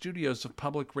in the studios of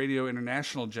Public Radio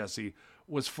International, Jesse,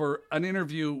 was for an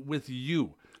interview with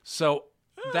you. So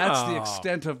that's the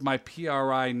extent of my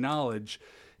PRI knowledge,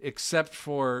 except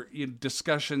for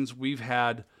discussions we've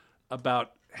had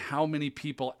about how many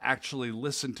people actually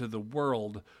listen to the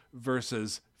world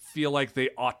versus feel like they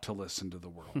ought to listen to the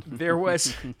world. There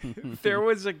was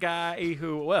a guy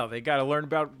who, well, they got to learn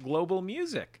about global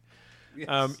music.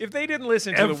 Yes. If they didn't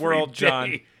listen to the Every world, John,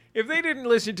 day. if they didn't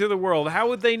listen to the world, how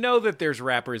would they know that there's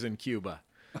rappers in Cuba?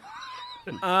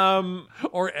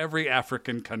 Or every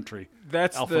African country.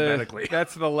 That's alphabetically.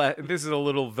 This is a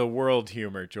little the world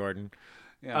humor, Jordan.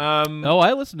 Yeah.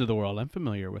 I listen to the world. I'm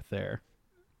familiar with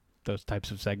those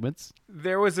types of segments.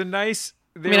 There was a nice.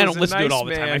 I don't listen to it all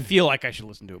the time. I feel like I should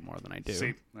listen to it more than I do.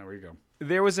 See, there we go.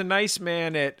 There was a nice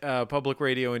man at Public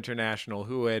Radio International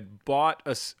who had bought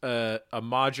a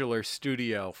modular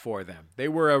studio for them. They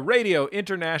were a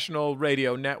international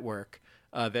radio network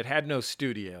that had no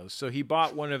studios. So he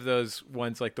bought one of those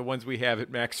ones, like the ones we have at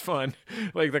Max Fun,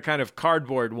 like the kind of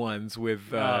cardboard ones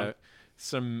with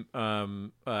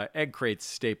some egg crates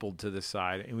stapled to the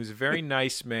side. He was a very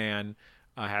nice man.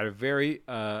 Had a very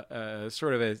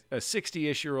sort of a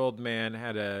 60-ish-year-old man,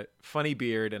 had a funny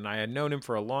beard, and I had known him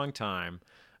for a long time.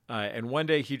 And one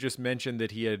day he just mentioned that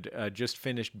he had just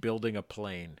finished building a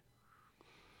plane.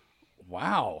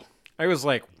 Wow. I was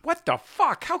like, what the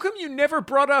fuck? How come you never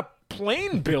brought up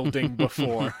plane building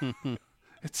before?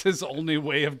 It's his only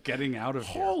way of getting out of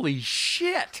here. Holy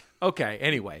shit. Okay,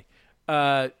 anyway.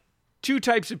 2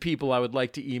 types of people I would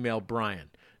like to email Brian.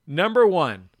 Number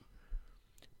 1,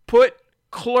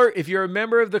 if you're a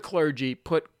member of the clergy,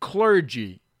 put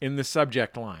clergy in the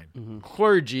subject line.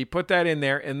 Clergy, put that in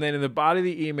there, and then in the body of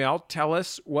the email, tell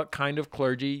us what kind of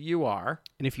clergy you are.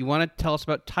 And if you want to tell us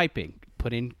about typing,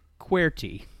 put in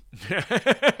QWERTY.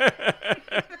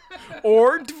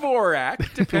 or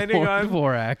Dvorak, depending on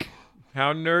Dvorak.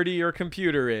 how nerdy your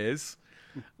computer is.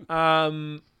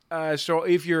 So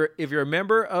if you're a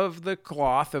member of the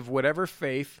cloth of whatever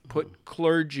faith, put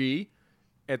clergy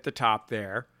at the top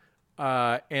there,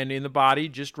 and in the body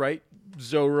just write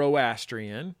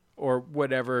Zoroastrian or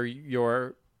whatever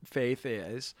your faith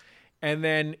is. And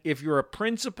then if you're a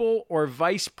principal or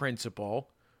vice principal,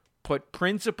 put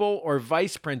principal or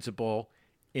vice principal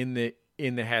in the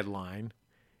headline.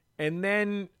 And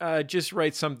then just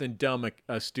write something dumb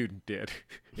a student did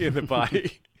in the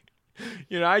body.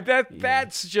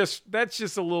 That's just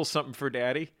a little something for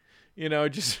daddy.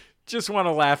 Just want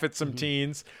to laugh at some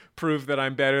teens, prove that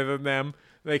I'm better than them.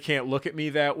 They can't look at me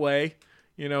that way.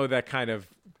 That kind of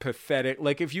pathetic.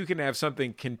 Like if you can have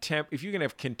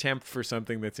contempt for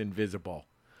something that's invisible,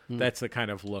 that's the kind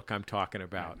of look I'm talking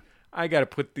about. I got to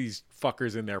put these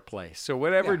fuckers in their place. So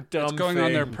whatever dumb it's going thing,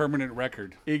 on their permanent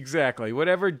record. Exactly.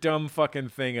 Whatever dumb fucking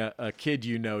thing a kid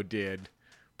did,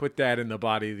 put that in the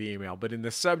body of the email. But in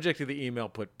the subject of the email,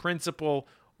 put principal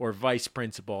or vice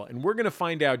principal. And we're going to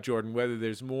find out, Jordan, whether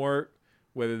there's more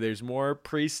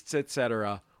priests,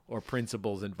 etc., or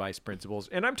principals and vice principals.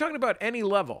 And I'm talking about any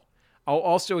level. I'll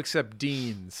also accept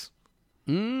deans.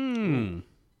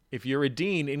 If you're a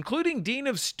dean, including dean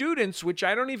of students, which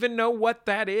I don't even know what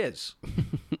that is.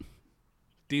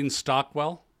 Dean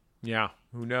Stockwell? Yeah,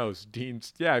 who knows?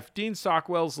 If Dean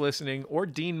Stockwell's listening, or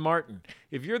Dean Martin.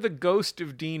 If you're the ghost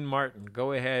of Dean Martin,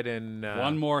 go ahead and...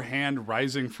 One more hand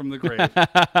rising from the grave.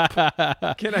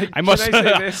 Can I say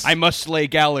this? I must slay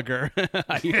Gallagher.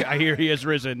 I hear he has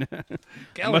risen.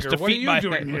 Gallagher, what are you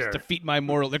doing here? I must defeat my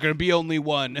mortal. There can be only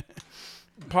one.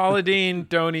 Paula Dean,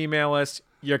 don't email us.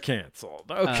 You're canceled.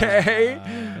 Okay?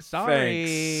 Sorry.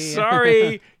 Thanks.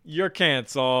 Sorry, you're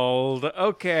canceled.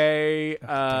 Okay.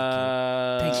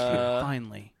 Thank you.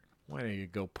 Finally. Why don't you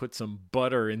go put some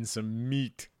butter in some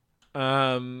meat?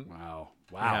 Wow.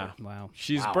 Yeah. Wow.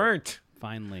 She's burnt.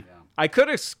 Finally. Yeah. I could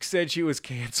have said she was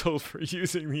canceled for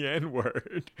using the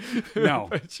N-word. No.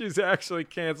 But she's actually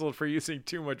canceled for using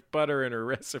too much butter in her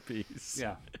recipes.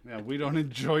 Yeah, we don't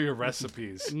enjoy your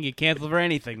recipes. You can get canceled for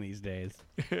anything these days.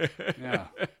 Yeah.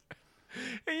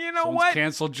 And you know Someone's what?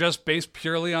 canceled just based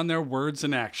purely on their words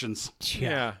and actions.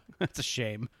 Yeah. That's a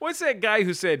shame. What's that guy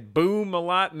who said boom a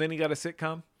lot and then he got a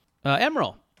sitcom?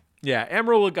 Emerald. Yeah,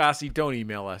 Emerald Lagasse, don't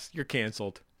email us. You're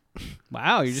canceled.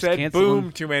 Wow, you're just Said canceling,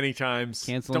 boom too many times.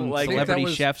 canceling Don't like it.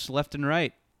 celebrity chefs left and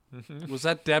right. Was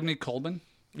that Dabney Coleman?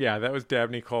 Yeah, that was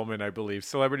Dabney Coleman, I believe.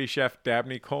 Celebrity chef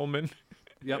Dabney Coleman.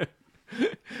 Yep.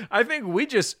 I think we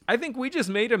just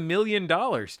made $1 million,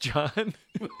 John.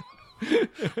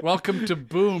 Welcome to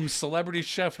Boom, Celebrity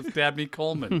Chef with Dabney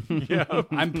Coleman. Yeah.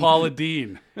 I'm Paula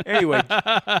Dean. Anyway,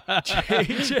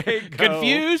 JJ, go.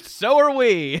 Confused? So are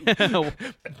we.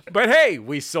 But hey,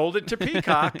 we sold it to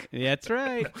Peacock. That's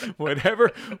right.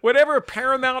 Whatever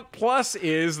Paramount Plus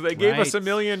is, they gave us $1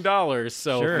 million.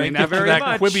 So Sure. thank And you after very that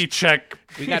much. Quibi check,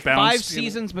 We got bounced, 5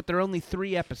 seasons, but there are only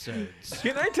 3 episodes.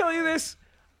 Can I tell you this?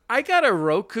 I got a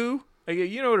Roku.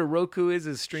 You know what a Roku is?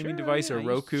 A streaming device, Yeah, a I used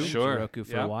Roku. to use Sure. Roku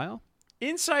for Yeah. a while.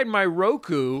 Inside my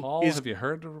Roku Paul, have you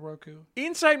heard of Roku?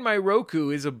 inside my Roku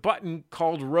is a button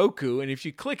called Roku, and if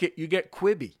you click it, you get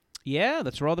Quibi. Yeah,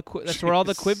 that's where all the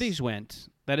Quibbies went.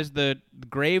 That is the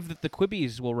grave that the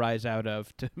Quibbies will rise out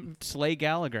of to slay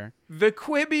Gallagher. The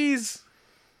Quibbies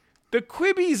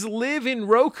live in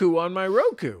Roku on my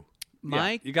Roku.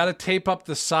 Mike, You got to tape up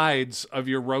the sides of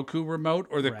your Roku remote,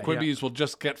 or the Right. Quibbies will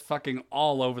just get fucking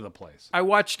all over the place. I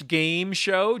watched Game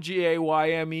Show,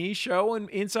 GAYME show, and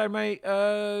inside my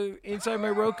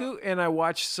Roku, and I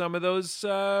watched some of those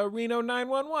Reno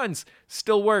 911s.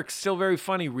 Still works, still very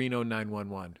funny. Reno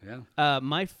 911. Yeah.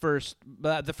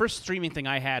 the first streaming thing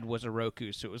I had was a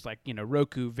Roku, so it was like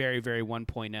Roku very very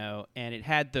 1.0, and it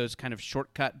had those kind of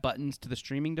shortcut buttons to the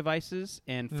streaming devices.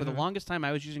 And for the longest time,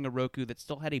 I was using a Roku that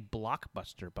still had a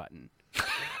Blockbuster button.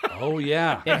 Oh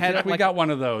yeah. It had we like- got one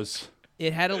of those.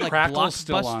 It had a Crackle's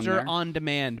still on Blockbuster there. on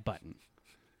demand button,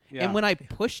 Yeah. and when I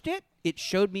pushed it, it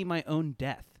showed me my own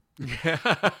death.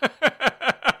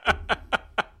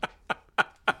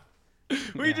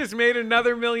 We just made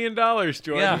another $1 million,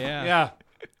 Jordan. Yeah.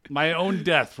 My own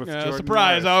death with Jordan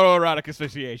surprise! Morris. Autoerotic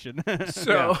asphyxiation.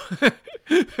 So,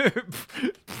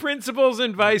 principals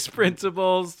and vice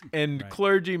principals and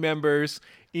clergy members,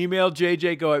 email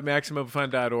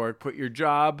jjgo@maximumfun.org. Put your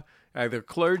job, either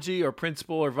clergy or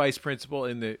principal or vice principal,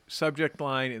 in the subject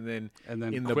line, and then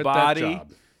in the quit body. that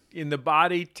job. In the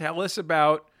body, tell us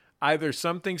about either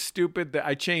something stupid that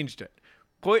I changed it.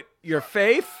 Put your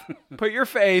faith,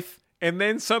 and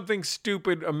then something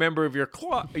stupid a member of your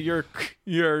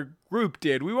group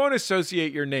did. We won't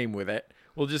associate your name with it.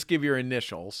 We'll just give your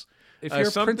initials. If you're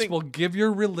a principal, give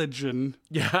your religion.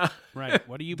 Yeah. Right.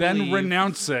 What do you then believe?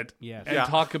 renounce it. Yes. And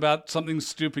talk about something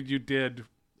stupid you did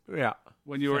Yeah.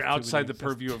 when you were outside the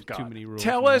purview of God. Too many rules.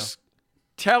 Tell us,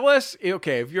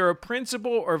 okay, if you're a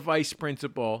principal or vice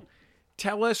principal,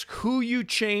 tell us who you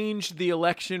changed the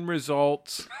election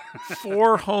results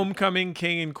for homecoming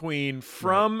king and queen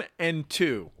from and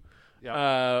to.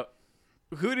 Yeah.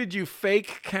 Who did you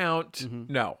fake count?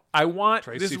 No. I want,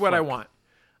 Tracy this is what I Fleck. want.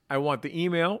 I want the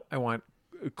email. I want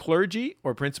clergy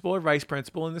or principal or vice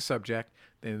principal in the subject.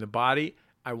 Then in the body,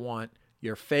 I want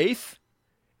your faith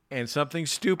and something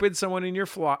stupid someone in your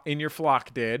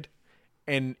flock did.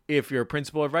 And if you're a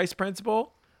principal or vice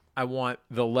principal, I want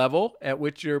the level at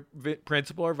which your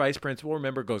principal or vice principal,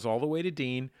 remember, it goes all the way to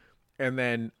dean, and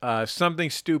then something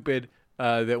stupid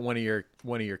that one of your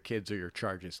kids or your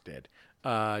charges did.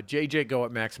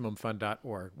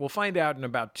 jjgo@maximumfun.org. We'll find out in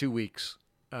about 2 weeks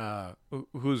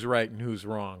who's right and who's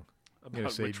wrong.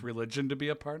 About which religion to be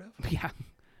a part of? Yeah.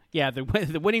 Yeah,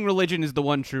 the winning religion is the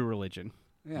one true religion.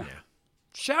 Yeah.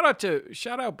 Shout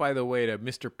out, by the way, to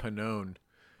Mr. Pannone.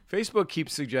 Facebook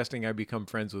keeps suggesting I become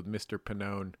friends with Mr.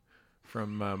 Pannone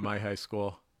from my high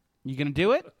school. You gonna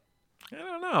do it? I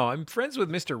don't know. I'm friends with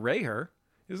Mr. Raher.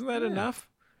 Isn't that enough?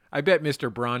 I bet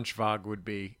Mr.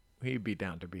 Braunschweig he'd be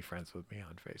down to be friends with me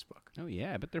on Facebook. Oh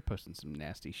yeah, I bet they're posting some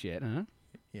nasty shit, huh?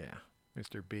 Yeah,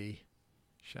 Mr. B.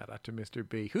 Shout out to Mr.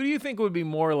 B. Who do you think would be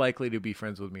more likely to be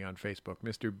friends with me on Facebook?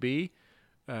 Mr. B?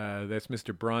 That's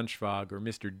Mr. Braunschweig, or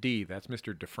Mr. D? That's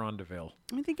Mr. de Frondeville.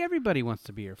 I think everybody wants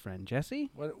to be your friend, Jesse.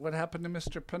 What happened to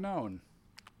Mr. Pannone?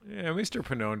 Yeah, Mr.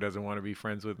 Pannone doesn't want to be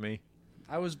friends with me.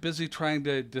 I was busy trying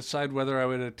to decide whether I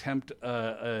would attempt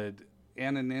a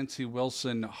Anna Nancy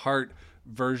Wilson Hart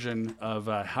version of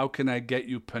How Can I Get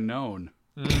You Pannone?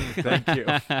 Thank you.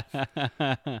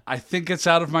 I think it's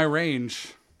out of my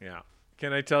range. Yeah.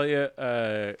 Can I tell you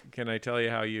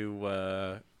how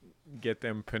you get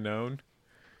them Pannone?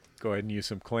 Go ahead and use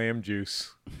some clam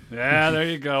juice. Yeah, there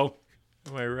you go.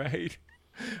 Am I right?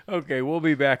 Okay, we'll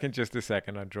be back in just a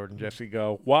second on Jordan Jesse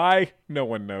Go. Why? No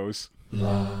one knows.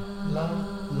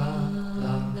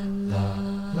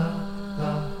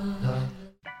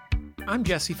 I'm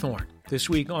Jesse Thorne. This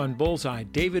week on Bullseye,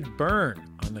 David Byrne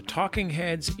on the Talking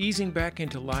Heads easing back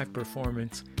into live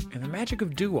performance and the magic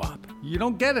of doo-wop. You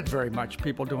don't get it very much,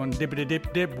 people doing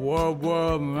dippity-dip-dip, whoa,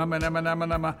 whoa,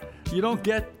 nama. You don't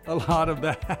get a lot of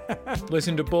that.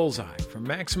 Listen to Bullseye from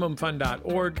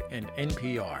MaximumFun.org and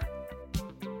NPR.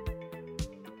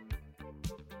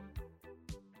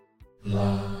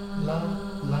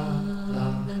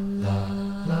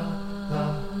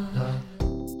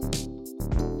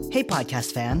 Hey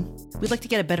podcast fan, we'd like to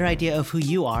get a better idea of who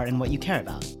you are and what you care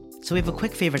about. So we have a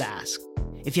quick favor to ask.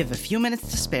 If you have a few minutes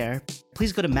to spare,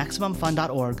 please go to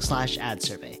MaximumFun.org/ad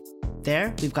survey.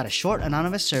 There, we've got a short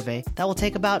anonymous survey that will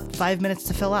take about 5 minutes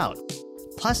to fill out.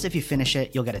 Plus, if you finish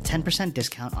it, you'll get a 10%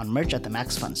 discount on merch at the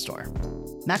Max Fun store.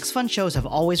 Max Fun shows have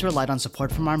always relied on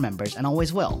support from our members and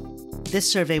always will.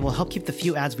 This survey will help keep the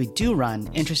few ads we do run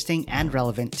interesting and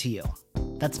relevant to you.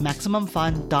 That's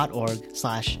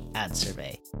MaximumFun.org/ad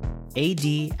survey.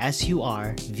 ADSURVEY.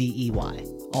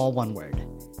 All one word.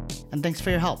 And thanks for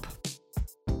your help.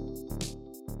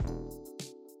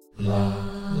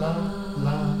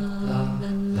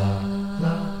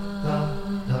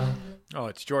 Oh,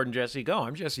 it's Jordan Jesse Go.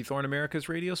 I'm Jesse Thorne, America's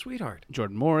radio sweetheart.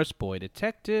 Jordan Morris, boy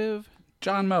detective.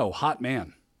 John Moe, hot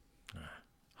man.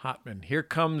 Hotman. Here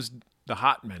Comes the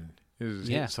Hotman is his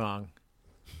hit song.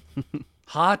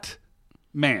 Hot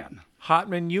man.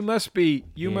 Hotman, you must be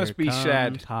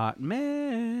sad. Hot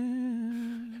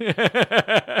man. We've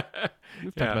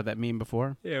talked about that meme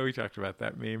before. Yeah, we talked about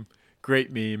that meme.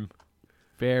 Great meme.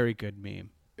 Very good meme.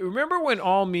 Remember when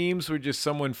all memes were just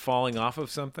someone falling off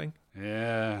of something?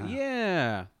 Yeah.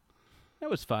 Yeah. That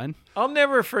was fun. I'll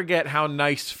never forget how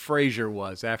nice Frasier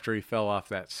was after he fell off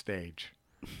that stage.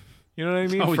 You know what I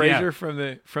mean? Oh, Frasier yeah. from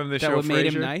the That show what made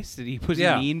him Frasier? nice? Did he was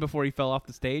Yeah. he mean before he fell off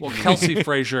the stage? Well, Kelsey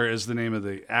Frazier is the name of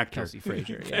the actor. Kelsey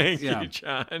Frazier. Yeah. Thank Yeah. you,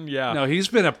 John. Yeah. No, he's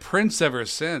been a prince ever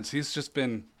since. He's just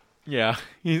been Yeah.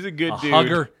 He's a good a dude.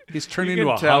 hugger. He's turned You into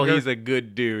can a tell hugger. he's a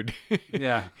good dude.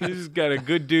 Yeah. He's got a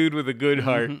good dude with a good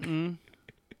heart.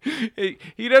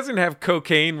 He doesn't have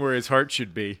cocaine where his heart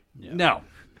should be. No.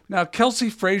 Now, Kelsey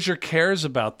Frazier cares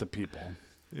about the people.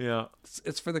 Yeah.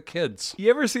 It's for the kids. You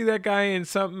ever see that guy in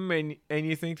something and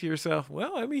you think to yourself,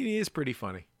 well, I mean, he is pretty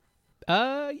funny.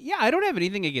 Yeah, I don't have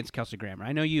anything against Kelsey Grammer.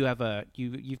 I know you have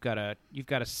you've got a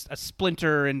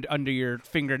splinter under your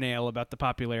fingernail about the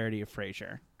popularity of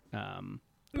Frasier.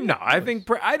 No, I think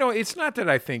I don't. It's not that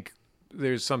I think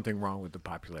there's something wrong with the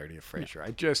popularity of Frasier.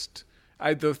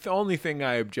 The only thing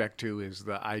I object to is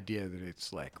the idea that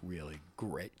it's like really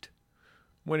great,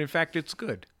 when in fact it's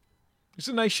good. It's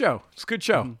a nice show. It's a good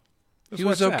show. He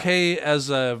was okay as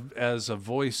a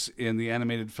voice in the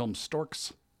animated film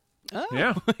Storks. Oh,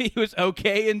 Yeah. He was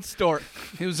okay in Stork.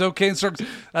 He was okay in Storks.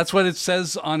 That's what it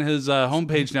says on his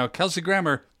homepage now. Kelsey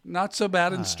Grammer, not so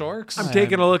bad in Storks. I'm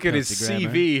taking a look at his Kelsey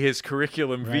Grammer. CV, his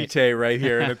curriculum vitae right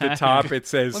here, and at the top it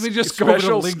says Let me just go over to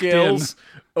special LinkedIn. skills,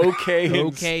 okay in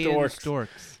Okay in Storks.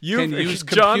 Storks. Can use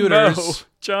John Moe, computers.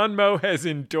 John Moe has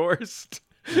endorsed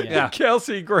Yeah.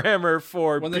 Kelsey Grammer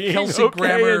for When the being Kelsey okay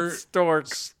Grammer in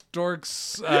Storks.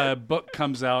 book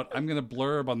comes out, I'm going to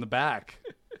blurb on the back.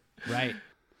 Right.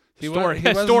 He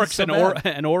wasn't Storks, so an, bad.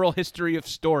 an oral history of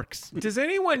Storks. Does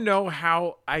anyone know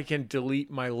how I can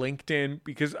delete my LinkedIn?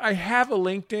 Because I have a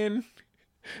LinkedIn.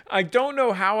 I don't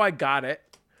know how I got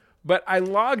it, but I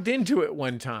logged into it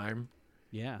one time,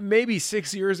 Yeah. maybe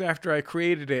 6 years after I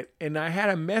created it, and I had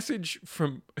a message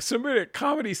from somebody at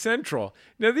Comedy Central.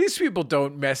 Now, these people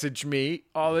don't message me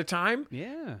all the time.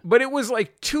 Yeah. But it was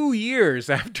like 2 years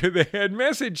after they had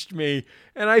messaged me,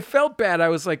 and I felt bad. I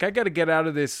was like, I got to get out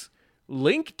of this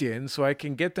LinkedIn so I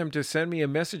can get them to send me a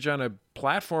message on a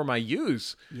platform I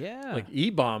use, Yeah. like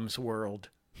eBombs World.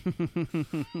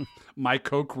 My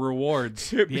Coke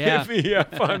rewards. Yeah. Hit me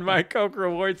up on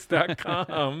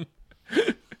mycokerewards.com.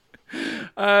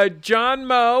 John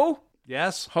Moe,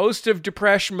 Yes. host of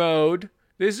Depresh Mode.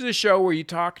 This is a show where you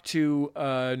talk to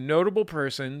notable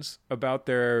persons about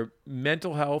their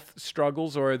mental health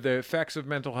struggles or the effects of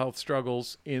mental health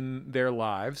struggles in their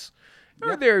lives.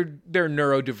 Or their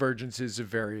neurodivergences of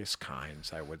various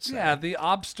kinds, I would say. Yeah, the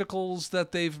obstacles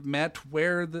that they've met,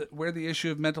 where the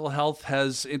issue of mental health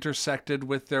has intersected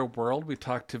with their world. We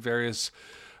talk to various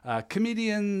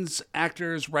comedians,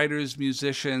 actors, writers,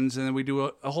 musicians, and then we do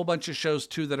a whole bunch of shows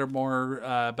too that are more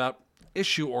about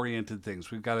issue-oriented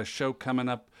things. We've got a show coming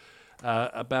up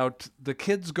about the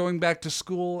kids going back to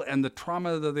school and the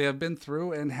trauma that they have been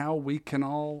through and how we can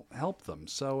all help them.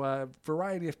 So a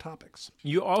variety of topics.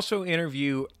 You also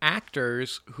interview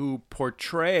actors who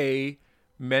portray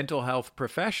mental health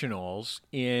professionals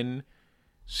in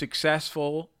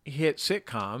successful hit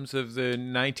sitcoms of the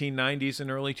 1990s and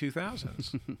early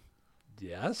 2000s.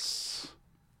 Yes.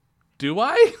 Do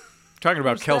I? Talking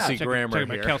about Kelsey Talking Grammer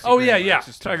about here. Kelsey Oh, yeah, Grammer. yeah.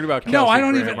 Talking about Kelsey No, I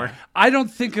don't Grammer. even. I don't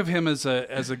think of him as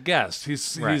a guest.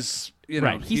 He's you know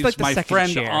Right. He's like the my second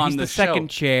friend chair. on He's the the show. second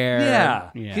chair. Yeah.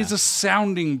 Yeah. He's a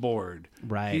sounding board.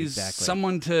 Right, He's exactly.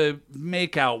 someone to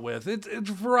make out with. It's a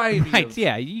variety. Right. Of,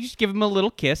 Yeah. You just give him a little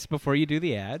kiss before you do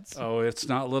the ads. Oh, it's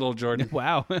not little Jordan.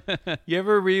 Wow. You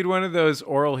ever read one of those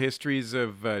oral histories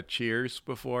of Cheers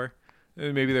before?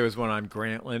 Maybe there was one on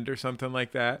Grantland or something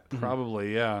like that.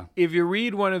 Probably, yeah. If you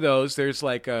read one of those, there's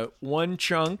like one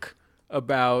chunk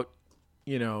about,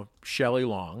 Shelley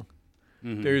Long.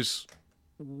 There's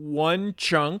one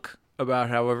chunk about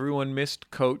how everyone missed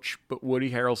Coach, but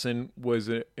Woody Harrelson was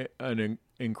an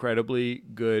incredibly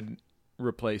good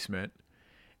replacement.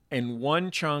 And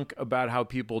one chunk about how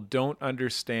people don't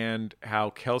understand how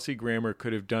Kelsey Grammer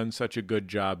could have done such a good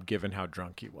job given how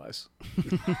drunk he was.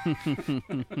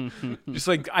 Just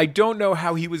like, I don't know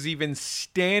how he was even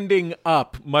standing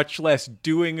up, much less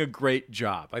doing a great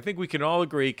job. I think we can all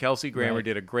agree Kelsey Grammer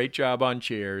did a great job on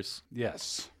Cheers.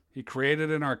 Yes. He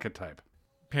created an archetype.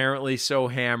 Apparently so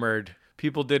hammered,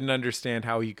 people didn't understand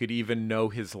how he could even know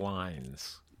his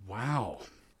lines. Wow.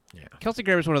 Kelsey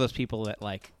Grammer's one of those people that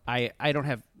I don't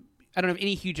have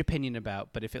any huge opinion about,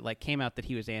 but if it came out that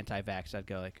he was anti-vax, I'd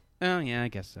go like, oh yeah, I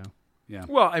guess so. Yeah.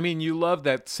 Well, I mean, you love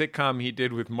that sitcom he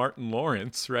did with Martin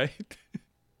Lawrence, right?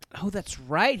 Oh, that's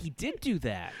right. He did do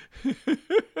that.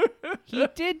 He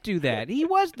did do that. He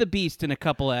was the Beast in a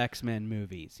couple of X-Men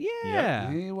movies. Yeah.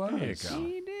 He was. There you go.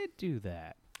 He did do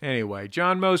that. Anyway,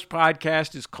 John Moe's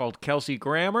podcast is called Kelsey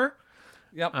Grammer.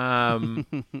 Yep.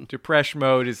 Depresh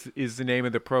Mode is the name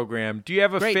of the program. Do you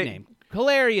have a Great name.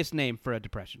 Hilarious name for a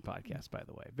depression podcast, by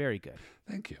the way. Very good.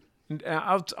 Thank you.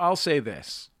 I'll say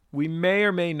this. We may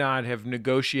or may not have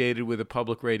negotiated with a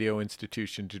public radio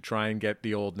institution to try and get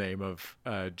the old name of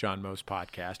John Moe's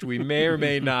podcast. We may or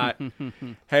may not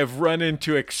have run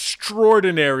into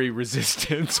extraordinary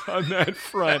resistance on that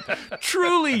front.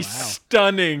 Truly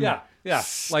stunning. Yeah. Yeah.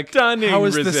 Like, Stunning how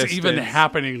is resistance. this even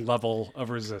happening level of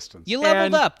resistance? You leveled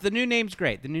And- up. The new name's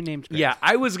great. Yeah,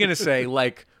 I was going to say,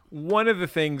 one of the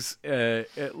things,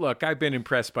 look, I've been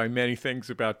impressed by many things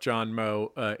about John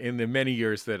Moe in the many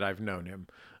years that I've known him.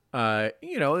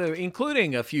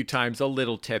 Including a few times a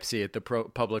little tipsy at the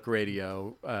public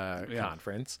radio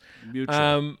conference.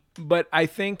 Mutual. But I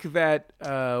think that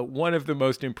one of the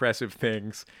most impressive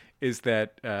things is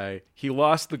that he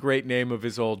lost the great name of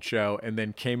his old show and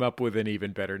then came up with an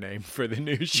even better name for the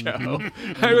new show.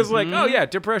 I was like, oh yeah,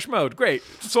 Depeche Mode, great,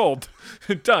 sold,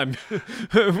 done.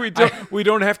 we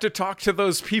don't have to talk to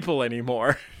those people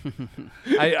anymore.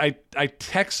 I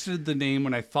texted the name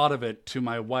when I thought of it to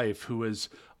my wife, who was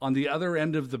on the other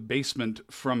end of the basement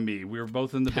from me. We were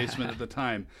both in the basement at the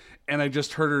time, and I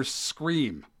just heard her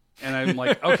scream. And I'm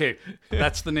like, okay,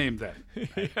 that's the name then.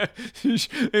 Yeah.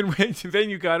 And then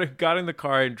you got in the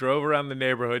car and drove around the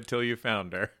neighborhood till you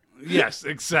found her. Yes,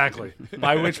 exactly.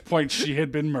 By which point she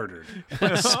had been murdered.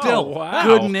 But still, wow.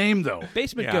 Good name though.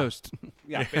 Basement Ghost.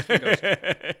 Yeah, Basement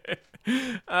Ghost.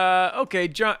 Okay,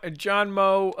 John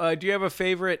Moe, do you have a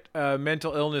favorite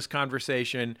mental illness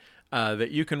conversation that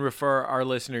you can refer our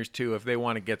listeners to if they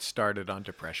want to get started on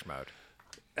Depeche Mode?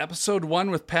 Episode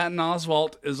 1 with Patton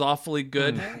Oswalt is awfully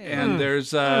good, and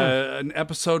there's an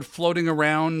episode floating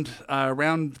around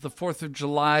the 4th of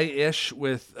July-ish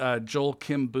with Joel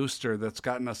Kim Booster that's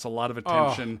gotten us a lot of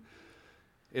attention.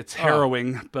 It's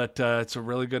harrowing, but it's a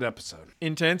really good episode.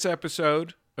 Intense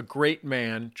episode, a great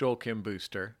man, Joel Kim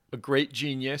Booster, a great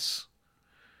genius.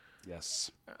 Yes.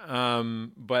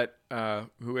 But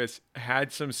who has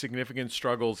had some significant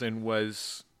struggles and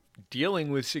was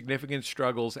dealing with significant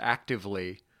struggles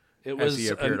actively as he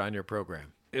appeared on your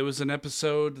program. It was an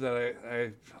episode that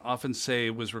I often say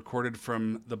was recorded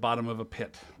from the bottom of a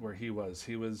pit where he was.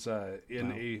 He was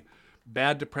in a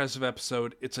bad depressive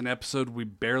episode. It's an episode we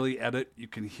barely edit. You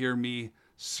can hear me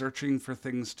searching for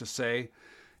things to say.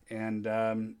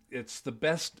 And it's the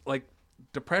best, like,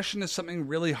 depression is something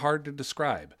really hard to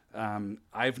describe.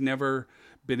 I've never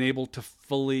been able to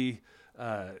fully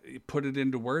put it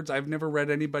into words. I've never read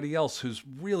anybody else who's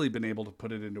really been able to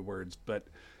put it into words. But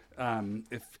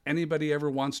if anybody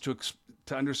ever wants to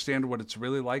understand what it's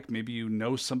really like, maybe you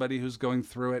know somebody who's going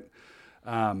through it,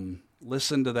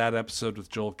 listen to that episode with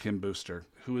Joel Kim Booster,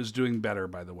 who is doing better,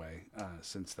 by the way,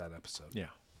 since that episode. Yeah.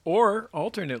 Or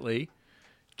alternately,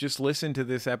 just listen to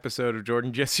this episode of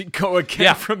Jordan Jesse Go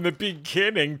again from the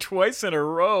beginning, twice in a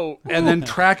row. And then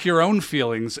track your own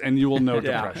feelings, and you will know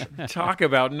depression. Talk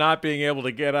about not being able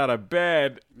to get out of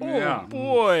bed. Oh,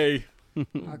 boy.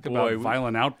 Talk about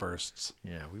violent outbursts.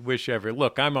 Yeah, we wish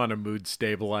Look, I'm on a mood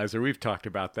stabilizer. We've talked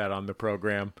about that on the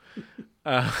program.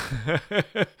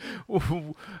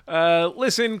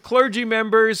 Listen, clergy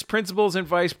members, principals, and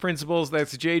vice principals,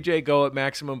 that's JJGo at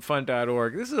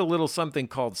MaximumFun.org. This is a little something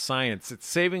called science. It's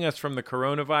saving us from the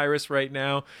coronavirus right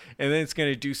now, and then it's going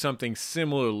to do something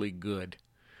similarly good.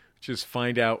 Just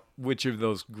find out which of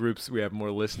those groups we have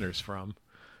more listeners from.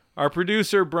 Our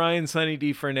producer, Brian Sunny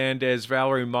D. Fernandez,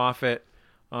 Valerie Moffat,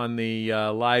 on the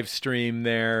live stream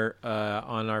there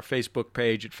on our Facebook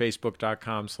page at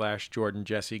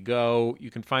facebook.com/JordanJesseGo. You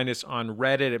can find us on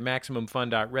Reddit at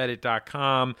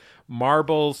MaximumFun.reddit.com,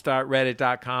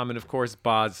 marbles.reddit.com, and, of course,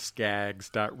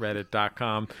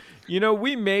 bozskags.reddit.com. You know,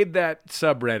 we made that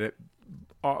subreddit,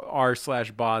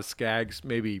 r/bozskags,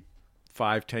 maybe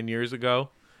 5-10 years ago,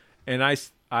 and I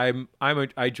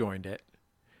joined it.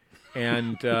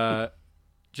 And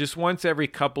just once every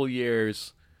couple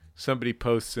years, somebody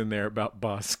posts in there about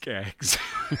boss skags.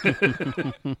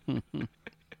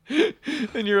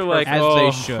 And you're like, As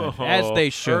they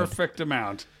should. Perfect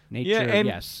amount. Nature,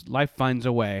 yes. Life finds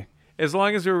a way. As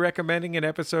long as we're recommending an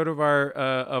episode of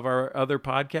our other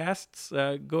podcasts,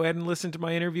 go ahead and listen to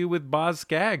my interview with Boz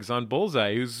Skaggs on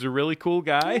Bullseye, who's a really cool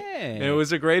guy. Hey. And it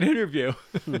was a great interview.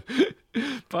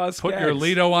 Boz Put Skaggs. your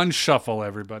Lido on shuffle,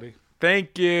 everybody.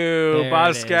 Thank you. There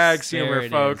Boz it is. Skaggs There humor,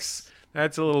 it folks. is.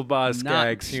 That's a little Boz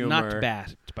Skaggs humor. Not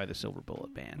backed by the Silver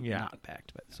Bullet Band. Yeah. Not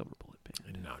backed by the Silver Bullet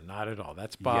Band. No, not at all.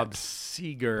 That's Bob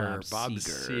Seger. Bob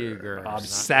Seger. Bob Not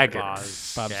Saget.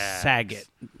 Boz Bob Skaggs. Saget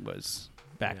was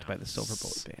backed by the Silver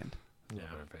Bullet Band.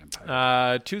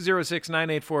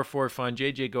 206-9844-FUN,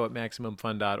 JJGo at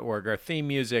MaximumFun.org. Our theme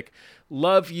music,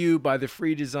 Love You by The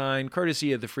Free Design,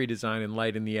 courtesy of The Free Design and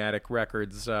Light in the Attic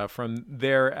Records, from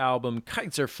their album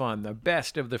Kites Are Fun, the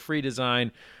best of The Free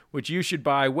Design, which you should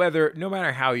buy no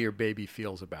matter how your baby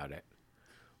feels about it.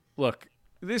 Look,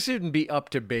 this shouldn't be up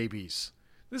to babies.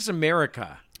 This is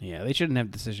America. Yeah, they shouldn't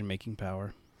have decision-making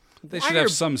power. They should have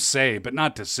some say, but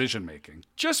not decision-making.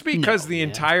 Just because the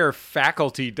entire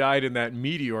faculty died in that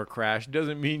meteor crash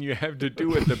doesn't mean you have to do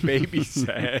what the baby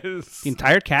says. The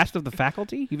entire cast of the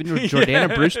faculty? Even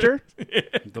Jordana Brewster?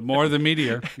 The more the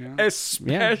meteor. Yeah.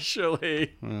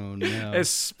 Especially. Oh, no.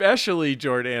 Especially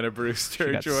Jordana Brewster.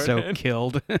 She got Jordan. so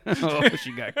killed. Oh,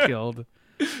 she got killed.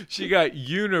 She got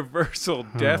Universal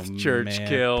Death Church man.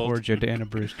 killed. Poor Jordana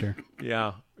Brewster.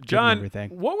 Yeah. John,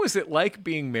 everything. what was it like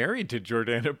being married to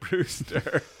Jordana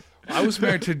Brewster? I was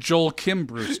married to Joel Kim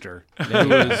Brewster, who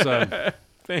was.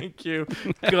 Thank you.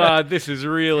 God, this is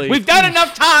really... We've got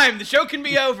enough time. The show can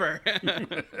be over.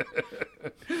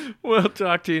 We'll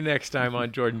talk to you next time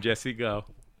on Jordan Jesse Go.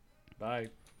 Bye.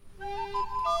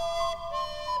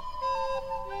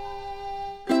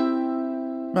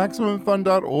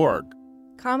 MaximumFun.org.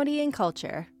 Comedy and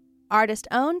culture. Artist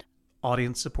owned.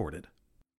 Audience supported.